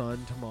his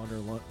son to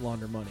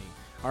launder money.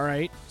 All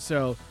right?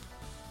 So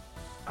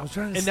I was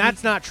trying to and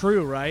that's not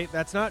true, right?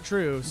 That's not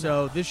true.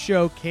 So this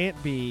show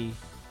can't be.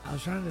 I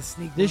was trying to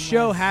sneak. This one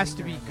show last has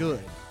to finger be in good.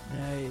 there.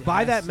 Yeah, it By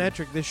has that to.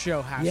 metric, this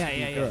show has to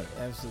be good.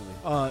 Yeah,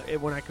 absolutely.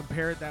 When I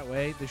compare it that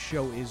way, the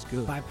show is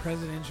good. By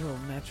presidential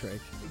metric,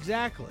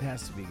 exactly. it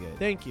has to be good.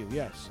 Thank you.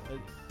 Yes.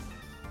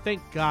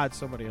 Thank God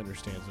somebody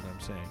understands what I'm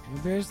saying.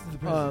 Embarrassed to the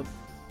president.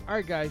 All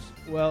right, guys.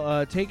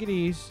 Well, take it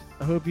easy.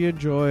 I hope you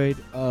enjoyed.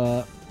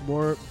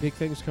 More big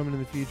things coming in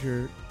the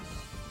future.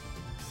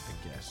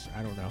 I guess.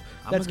 I don't know.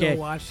 I'm That's gonna gay.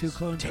 go watch Who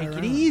Cloned Take Tyrone.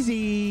 it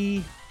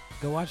easy.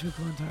 Go watch Who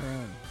Cloned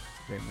Tyrone.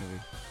 It's a great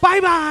movie.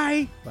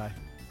 Bye-bye. Bye.